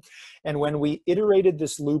simulation. And when we iterated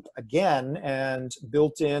this loop again and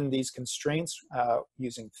built in these constraints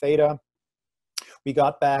using theta, we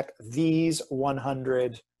got back these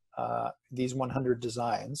 100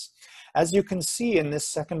 designs. As you can see in this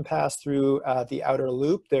second pass through the outer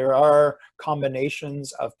loop, there are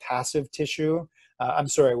combinations of passive tissue,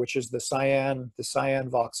 which is the cyan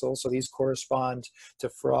voxel. So these correspond to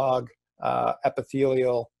frog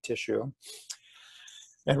epithelial tissue.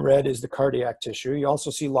 And red is the cardiac tissue. You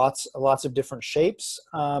also see lots of different shapes.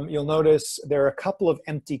 You'll notice there are a couple of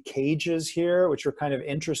empty cages here, which are kind of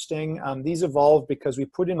interesting. These evolved because we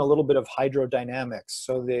put in a little bit of hydrodynamics.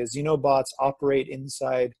 So the xenobots operate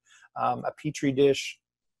inside a petri dish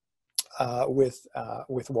with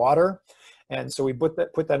water. And so we put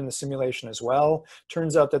that in the simulation as well.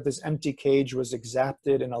 Turns out that this empty cage was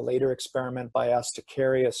exapted in a later experiment by us to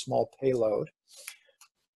carry a small payload.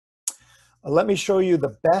 Let me show you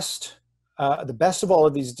the best of all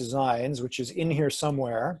of these designs, which is in here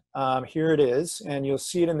somewhere. Here it is, and you'll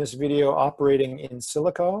see it in this video operating in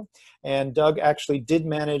silico. And Doug actually did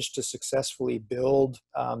manage to successfully build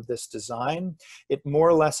this design. It more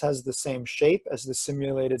or less has the same shape as the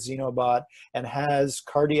simulated xenobot and has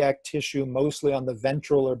cardiac tissue mostly on the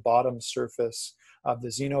ventral or bottom surface of the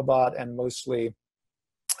xenobot and mostly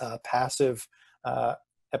passive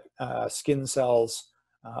skin cells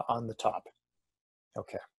on the top.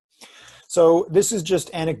 Okay, so this is just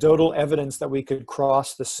anecdotal evidence that we could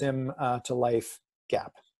cross the sim to life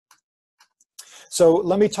gap. So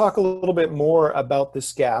let me talk a little bit more about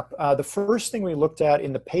this gap. The first thing we looked at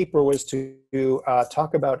in the paper was to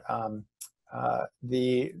talk about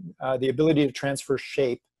the ability to transfer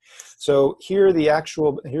shape. So here's the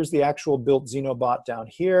actual built xenobot down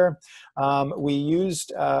here. We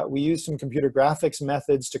used some computer graphics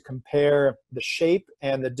methods to compare the shape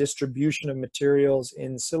and the distribution of materials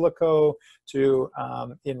in silico to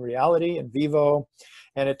in reality, in vivo.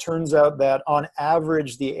 And it turns out that on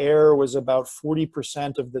average, the error was about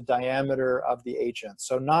 40% of the diameter of the agent.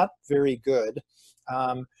 So not very good,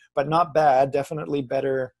 but not bad, definitely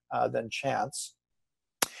better than chance.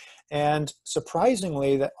 And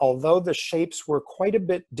surprisingly, that although the shapes were quite a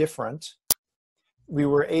bit different, we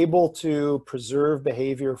were able to preserve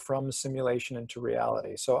behavior from simulation into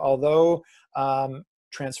reality. So although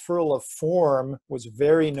transferal of form was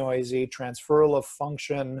very noisy, transferal of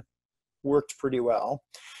function worked pretty well.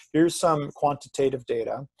 Here's some quantitative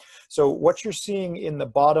data. So what you're seeing in the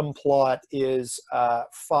bottom plot is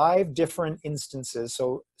 5 different instances.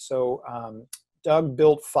 So Doug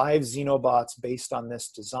built 5 xenobots based on this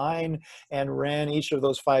design and ran each of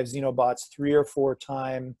those 5 xenobots 3 or 4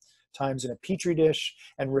 times in a petri dish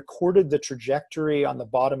and recorded the trajectory on the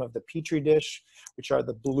bottom of the petri dish, which are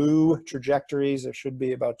the blue trajectories. There should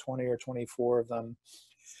be about 20 or 24 of them.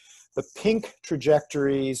 The pink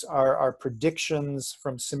trajectories are predictions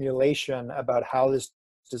from simulation about how this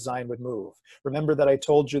design would move. Remember that I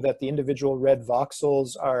told you that the individual red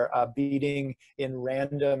voxels are beating in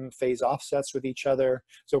random phase offsets with each other.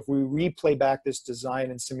 So if we replay back this design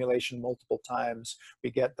in simulation multiple times,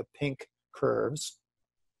 we get the pink curves.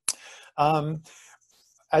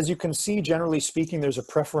 as you can see, generally speaking, there's a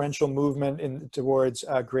preferential movement towards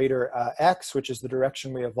greater X, which is the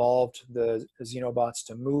direction we evolved the xenobots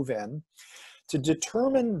to move in. To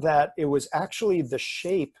determine that it was actually the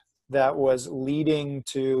shape that was leading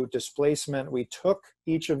to displacement, we took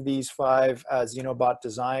each of these 5 xenobot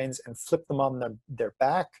designs and flipped them on their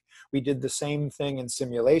back. We did the same thing in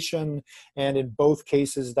simulation, and in both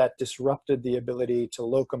cases that disrupted the ability to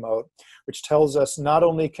locomote, which tells us not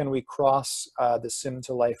only can we cross the sim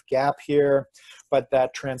to life gap here, but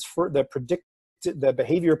that the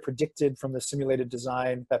behavior predicted from the simulated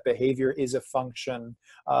design, that behavior is a function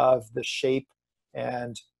of the shape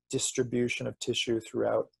and distribution of tissue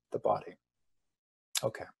throughout the body.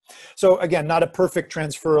 Okay, so again, not a perfect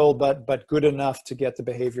transferal, but good enough to get the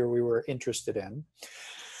behavior we were interested in.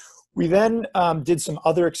 We then did some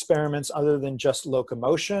other experiments other than just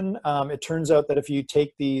locomotion. It turns out that if you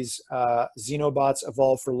take these xenobots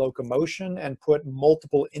evolved for locomotion and put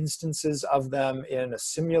multiple instances of them in a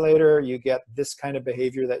simulator, you get this kind of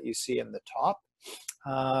behavior that you see in the top.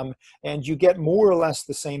 And you get more or less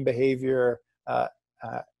the same behavior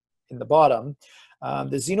in the bottom.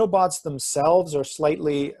 The xenobots themselves are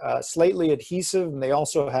slightly adhesive, and they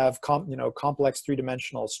also have complex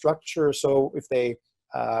three-dimensional structure. So if they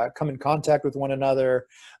come in contact with one another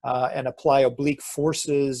and apply oblique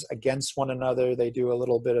forces against one another, they do a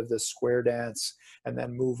little bit of this square dance and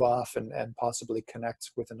then move off and possibly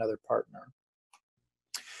connect with another partner.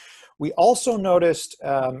 We also noticed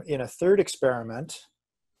in a third experiment,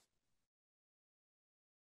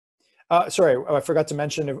 sorry, I forgot to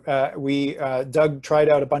mention, Doug tried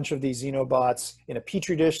out a bunch of these xenobots in a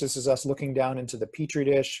petri dish. This is us looking down into the petri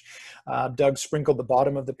dish. Doug sprinkled the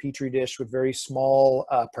bottom of the petri dish with very small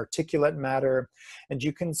particulate matter. And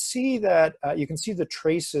you can see that, you can see the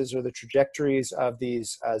traces or the trajectories of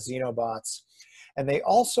these xenobots. And they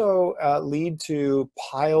also lead to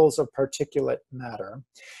piles of particulate matter.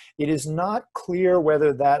 It is not clear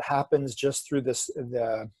whether that happens just through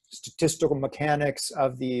the statistical mechanics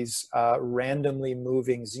of these randomly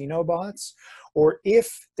moving xenobots, or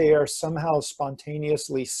if they are somehow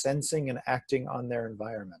spontaneously sensing and acting on their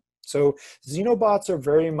environment. So xenobots are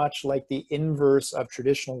very much like the inverse of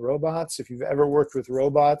traditional robots. If you've ever worked with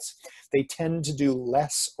robots, they tend to do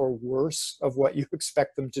less or worse of what you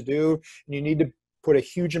expect them to do, and you need to put a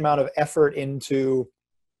huge amount of effort into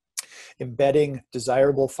embedding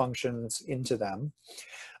desirable functions into them.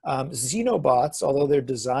 Xenobots, although they're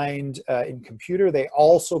designed in computer, they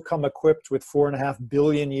also come equipped with 4.5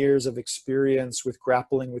 billion years of experience with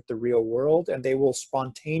grappling with the real world, and they will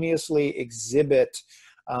spontaneously exhibit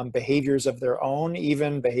behaviors of their own,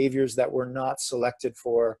 even behaviors that were not selected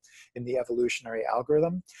for in the evolutionary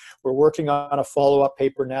algorithm. We're working on a follow-up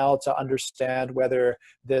paper now to understand whether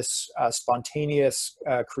this spontaneous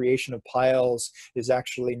creation of piles is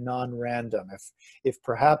actually non-random. If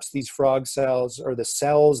perhaps these frog cells, or the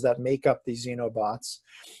cells that make up these xenobots,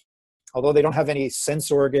 although they don't have any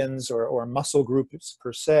sense organs or muscle groups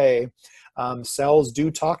per se, cells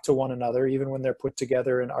do talk to one another even when they're put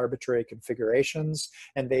together in arbitrary configurations.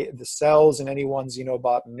 And the cells in any one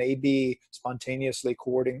xenobot may be spontaneously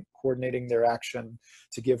coordinating their action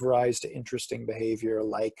to give rise to interesting behavior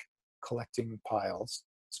like collecting piles.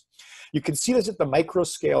 You can see this at the micro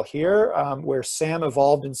scale here, where Sam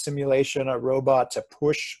evolved in simulation a robot to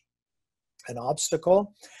push an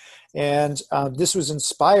obstacle. And this was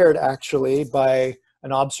inspired actually by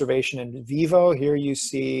an observation in vivo. Here you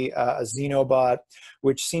see a xenobot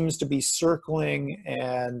which seems to be circling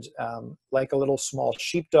and like a little small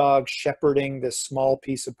sheepdog shepherding this small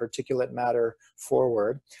piece of particulate matter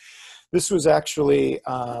forward. This was actually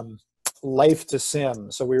life to sim.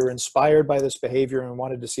 So we were inspired by this behavior and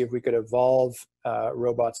wanted to see if we could evolve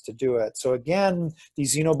robots to do it. So again,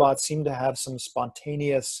 these xenobots seem to have some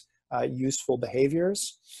spontaneous useful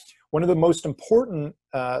behaviors. One of the most important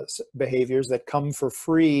behaviors that come for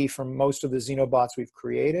free from most of the xenobots we've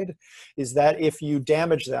created is that if you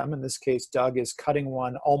damage them, in this case Doug is cutting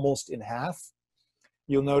one almost in half,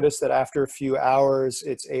 you'll notice that after a few hours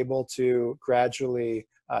it's able to gradually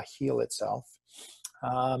heal itself.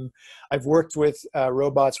 I've worked with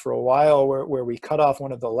robots for a while where we cut off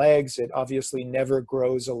one of the legs. It obviously never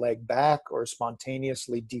grows a leg back or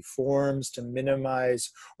spontaneously deforms to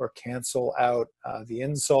minimize or cancel out the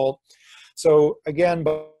insult. So again,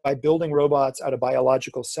 by building robots out of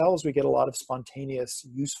biological cells, we get a lot of spontaneous,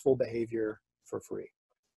 useful behavior for free.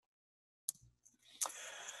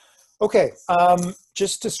 Okay,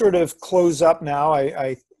 just to sort of close up now,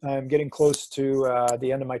 I'm getting close to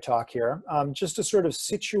the end of my talk here. Just to sort of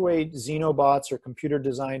situate xenobots or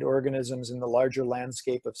computer-designed organisms in the larger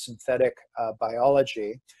landscape of synthetic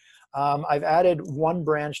biology, I've added one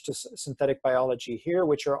branch to synthetic biology here,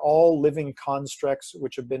 which are all living constructs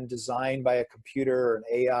which have been designed by a computer or an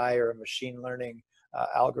AI or a machine learning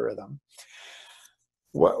algorithm.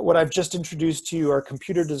 What I've just introduced to you are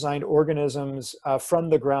computer-designed organisms from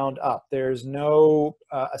the ground up. There's no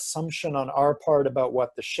assumption on our part about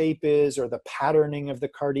what the shape is or the patterning of the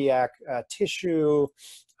cardiac tissue,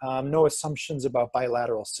 no assumptions about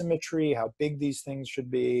bilateral symmetry, how big these things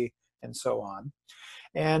should be, and so on.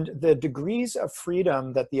 And the degrees of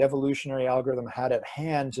freedom that the evolutionary algorithm had at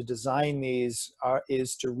hand to design these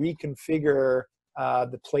is to reconfigure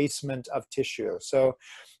the placement of tissue. So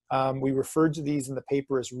we referred to these in the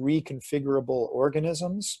paper as reconfigurable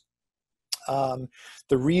organisms. The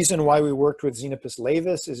reason why we worked with Xenopus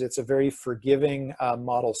laevis is it's a very forgiving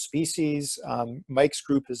model species. Mike's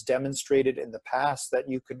group has demonstrated in the past that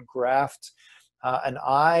you can graft an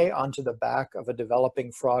eye onto the back of a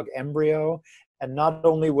developing frog embryo, and not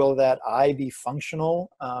only will that eye be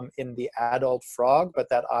functional in the adult frog, but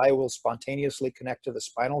that eye will spontaneously connect to the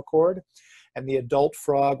spinal cord, and the adult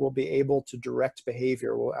frog will be able to direct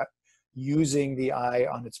behavior using the eye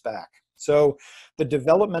on its back. So the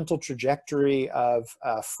developmental trajectory of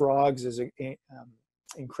frogs is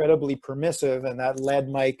incredibly permissive, and that led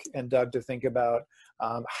Mike and Doug to think about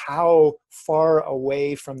how far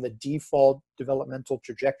away from the default developmental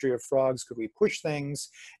trajectory of frogs could we push things,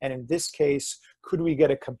 and in this case, could we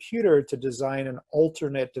get a computer to design an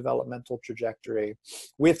alternate developmental trajectory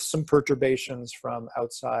with some perturbations from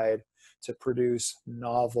outside to produce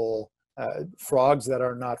novel frogs that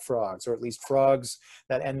are not frogs, or at least frogs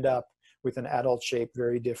that end up with an adult shape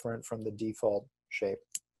very different from the default shape.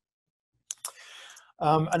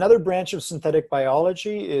 Another branch of synthetic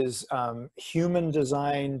biology is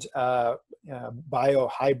human-designed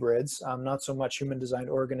biohybrids, not so much human-designed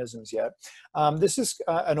organisms yet. This is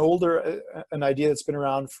an idea that's been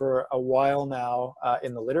around for a while now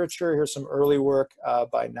in the literature. Here's some early work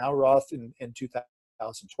by Nauroth in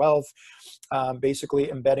 2012, basically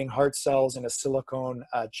embedding heart cells in a silicone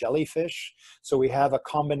jellyfish. So we have a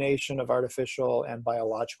combination of artificial and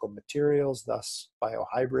biological materials, thus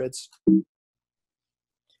biohybrids.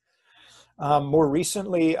 More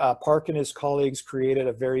recently, Park and his colleagues created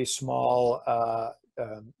a very small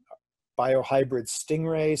biohybrid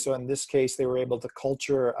stingray. So in this case, they were able to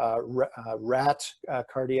culture rat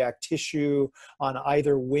cardiac tissue on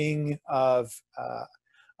either wing of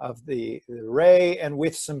the ray, and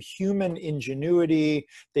with some human ingenuity,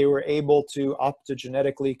 they were able to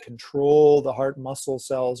optogenetically control the heart muscle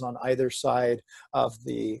cells on either side of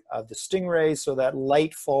the stingray, so that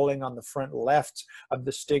light falling on the front left of the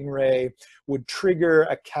stingray would trigger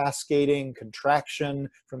a cascading contraction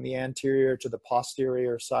from the anterior to the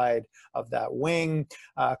posterior side of that wing,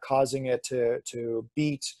 causing it to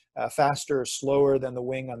beat faster or slower than the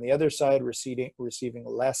wing on the other side, receiving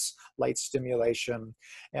less light stimulation,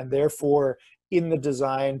 and therefore in the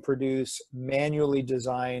design produce manually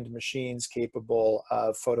designed machines capable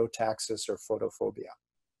of phototaxis or photophobia.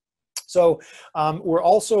 So we're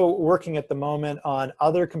also working at the moment on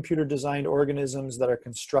other computer-designed organisms that are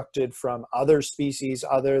constructed from other species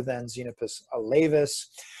other than Xenopus laevis.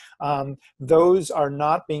 Those are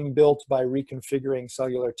not being built by reconfiguring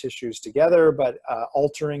cellular tissues together, but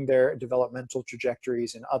altering their developmental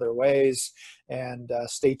trajectories in other ways. And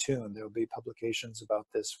stay tuned, there will be publications about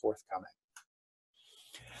this forthcoming.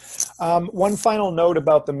 One final note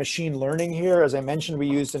about the machine learning here. As I mentioned, we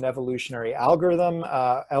used an evolutionary algorithm.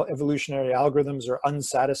 Evolutionary algorithms are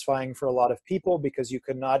unsatisfying for a lot of people because you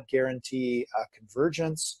cannot guarantee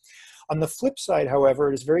convergence. On the flip side,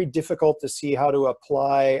 however, it is very difficult to see how to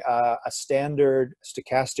apply a standard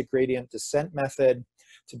stochastic gradient descent method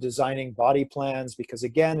to designing body plans, because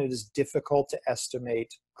again, it is difficult to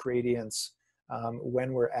estimate gradients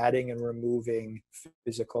when we're adding and removing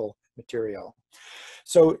physical material.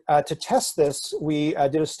 So to test this, we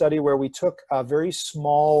did a study where we took a very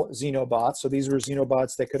small xenobots. So these were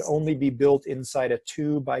xenobots that could only be built inside a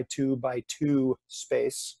 2 by 2 by 2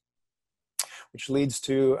 space, which leads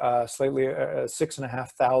to slightly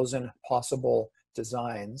 6,500 possible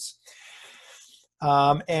designs.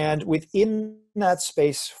 And within that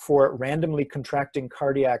space for randomly contracting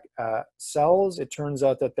cardiac cells, it turns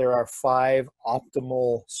out that there are 5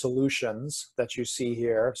 optimal solutions that you see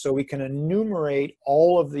here. So we can enumerate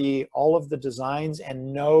all of the designs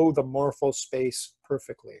and know the morphospace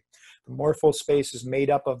perfectly. The morphospace is made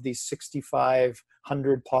up of these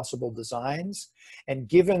 6,500 possible designs. And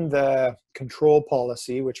given the control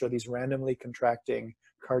policy, which are these randomly contracting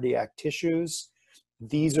cardiac tissues,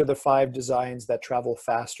 these are the 5 designs that travel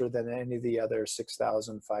faster than any of the other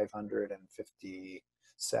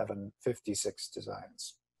 6,556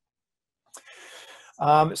 designs.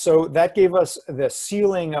 So that gave us the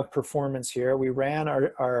ceiling of performance here. We ran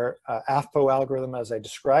our AFPO algorithm as I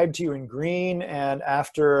described to you in green, and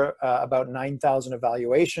after about 9,000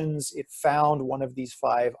 evaluations, it found one of these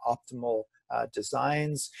 5 optimal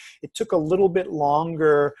designs. It took a little bit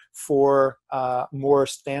longer for more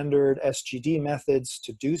standard SGD methods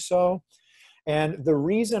to do so. And the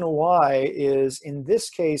reason why is, in this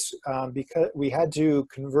case, because we had to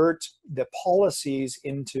convert the policies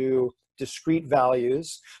into discrete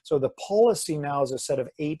values. So the policy now is a set of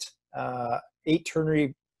 8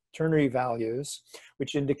 ternary values,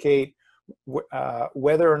 which indicate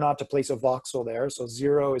whether or not to place a voxel there. So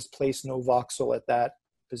 0 is place no voxel at that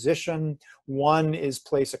position. 1 is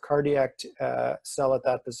place a cardiac cell at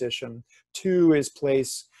that position. 2 is to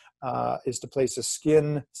place a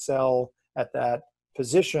skin cell at that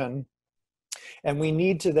position. And we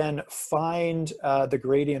need to then find the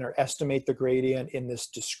gradient or estimate the gradient in this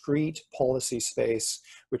discrete policy space,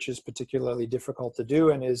 which is particularly difficult to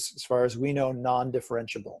do and is, as far as we know,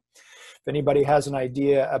 non-differentiable. If anybody has an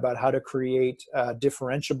idea about how to create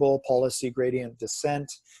differentiable policy gradient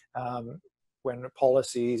descent when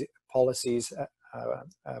policies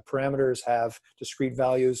parameters have discrete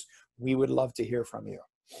values, we would love to hear from you.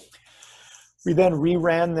 We then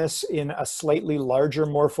reran this in a slightly larger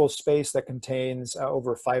morphospace that contains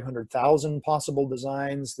over 500,000 possible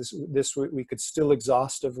designs. This we could still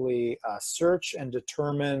exhaustively search and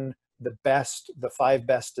determine the 5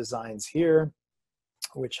 best designs here,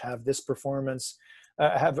 which have this performance.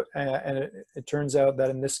 And it turns out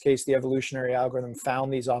that in this case, the evolutionary algorithm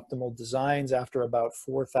found these optimal designs after about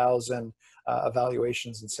 4,000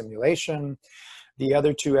 evaluations and simulation. The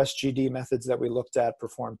other 2 SGD methods that we looked at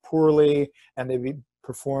performed poorly, and they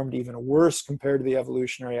performed even worse compared to the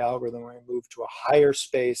evolutionary algorithm when we moved to a higher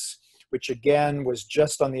space, which again was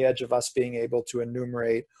just on the edge of us being able to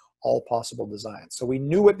enumerate all possible designs. So we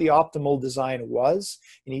knew what the optimal design was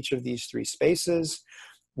in each of these 3 spaces.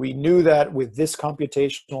 We knew that with this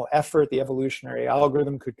computational effort, the evolutionary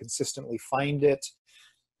algorithm could consistently find it.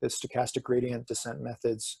 The stochastic gradient descent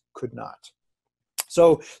methods could not.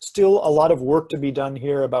 So still a lot of work to be done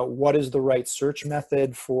here about what is the right search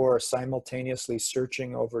method for simultaneously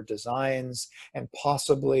searching over designs and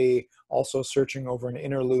possibly also searching over an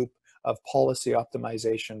inner loop of policy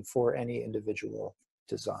optimization for any individual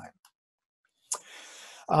design.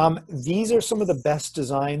 These are some of the best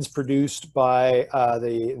designs produced by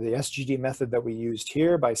the SGD method that we used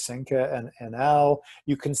here by Senka and Al.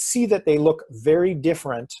 You can see that they look very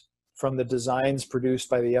different from the designs produced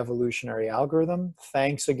by the evolutionary algorithm,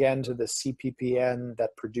 thanks again to the CPPN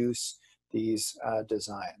that produce these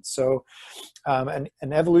designs. So an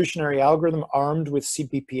evolutionary algorithm armed with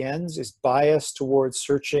CPPNs is biased towards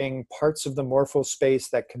searching parts of the morphospace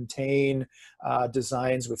that contain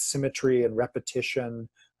designs with symmetry and repetition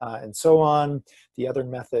and so on. The other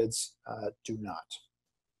methods do not.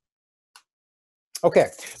 Okay,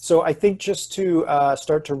 so I think just to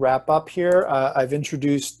start to wrap up here, I've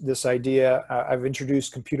introduced this idea, I've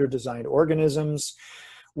introduced computer designed organisms,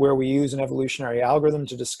 where we use an evolutionary algorithm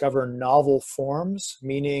to discover novel forms,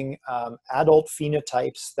 meaning adult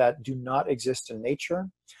phenotypes that do not exist in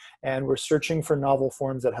nature. And we're searching for novel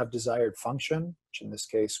forms that have desired function, which in this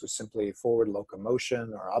case was simply forward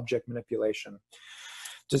locomotion or object manipulation.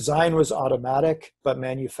 Design was automatic, but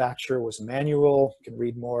manufacture was manual. You can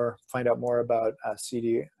read more, find out more about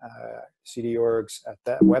CD orgs at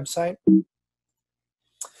that website.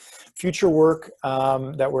 Future work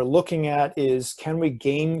that we're looking at is, can we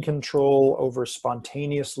gain control over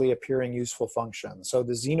spontaneously appearing useful functions? So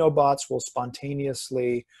the xenobots will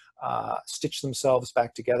spontaneously stitch themselves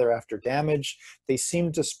back together after damage. They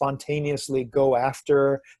seem to spontaneously go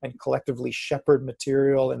after and collectively shepherd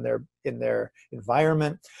material in their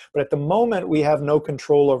environment. But at the moment, we have no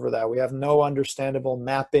control over that. We have no understandable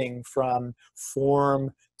mapping from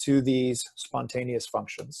form to these spontaneous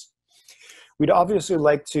functions. We'd obviously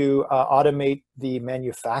like to automate the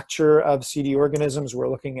manufacture of CD organisms.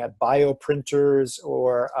 We're looking at bioprinters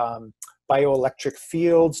or bioelectric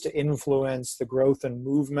fields to influence the growth and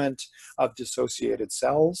movement of dissociated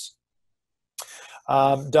cells.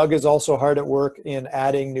 Doug is also hard at work in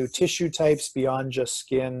adding new tissue types beyond just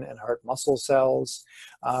skin and heart muscle cells.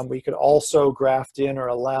 We could also graft in or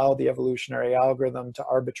allow the evolutionary algorithm to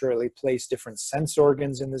arbitrarily place different sense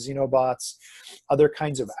organs in the xenobots, other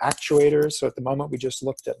kinds of actuators. So at the moment we just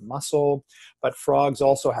looked at muscle, but frogs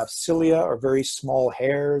also have cilia or very small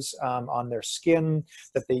hairs on their skin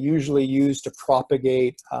that they usually use to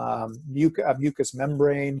propagate a mucous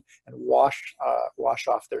membrane and wash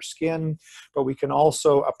off their skin. But we can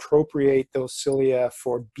also appropriate those cilia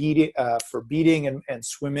for beating and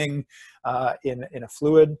swimming in a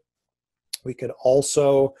fluid. We could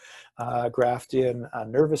also graft in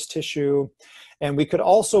nervous tissue, and we could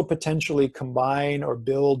also potentially combine or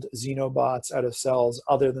build xenobots out of cells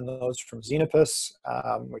other than those from Xenopus,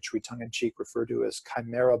 which we tongue-in-cheek refer to as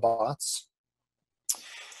chimera bots.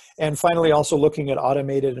 And finally, also looking at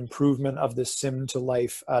automated improvement of the sim to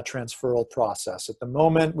life transferal process. At the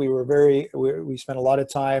moment, we spent a lot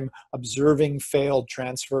of time observing failed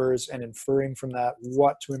transfers and inferring from that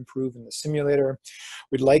what to improve in the simulator.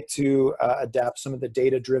 We'd like to adapt some of the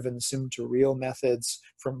data-driven sim to real methods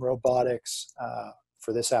from robotics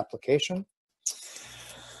for this application.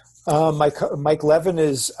 Mike Levin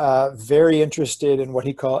is very interested in what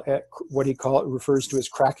he refers to as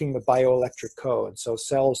cracking the bioelectric code. So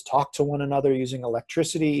cells talk to one another using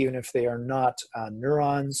electricity, even if they are not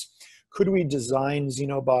neurons. Could we design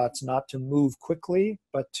xenobots not to move quickly,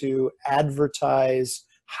 but to advertise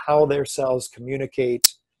how their cells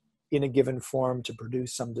communicate in a given form to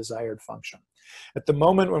produce some desired function? At the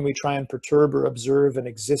moment, when we try and perturb or observe an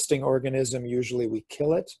existing organism, usually we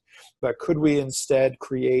kill it. But could we instead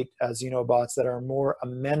create xenobots that are more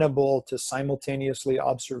amenable to simultaneously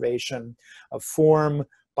observation of form,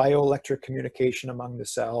 bioelectric communication among the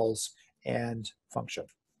cells, and function?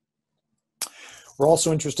 We're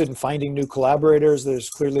also interested in finding new collaborators. There's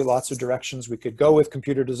clearly lots of directions we could go with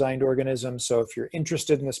computer-designed organisms. So if you're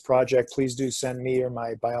interested in this project, please do send me or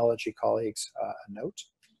my biology colleagues a note.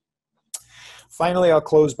 Finally, I'll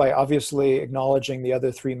close by obviously acknowledging the other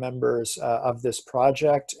 3 members of this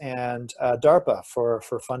project and DARPA for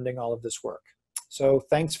funding all of this work. So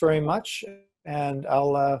thanks very much, and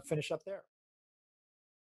I'll finish up there.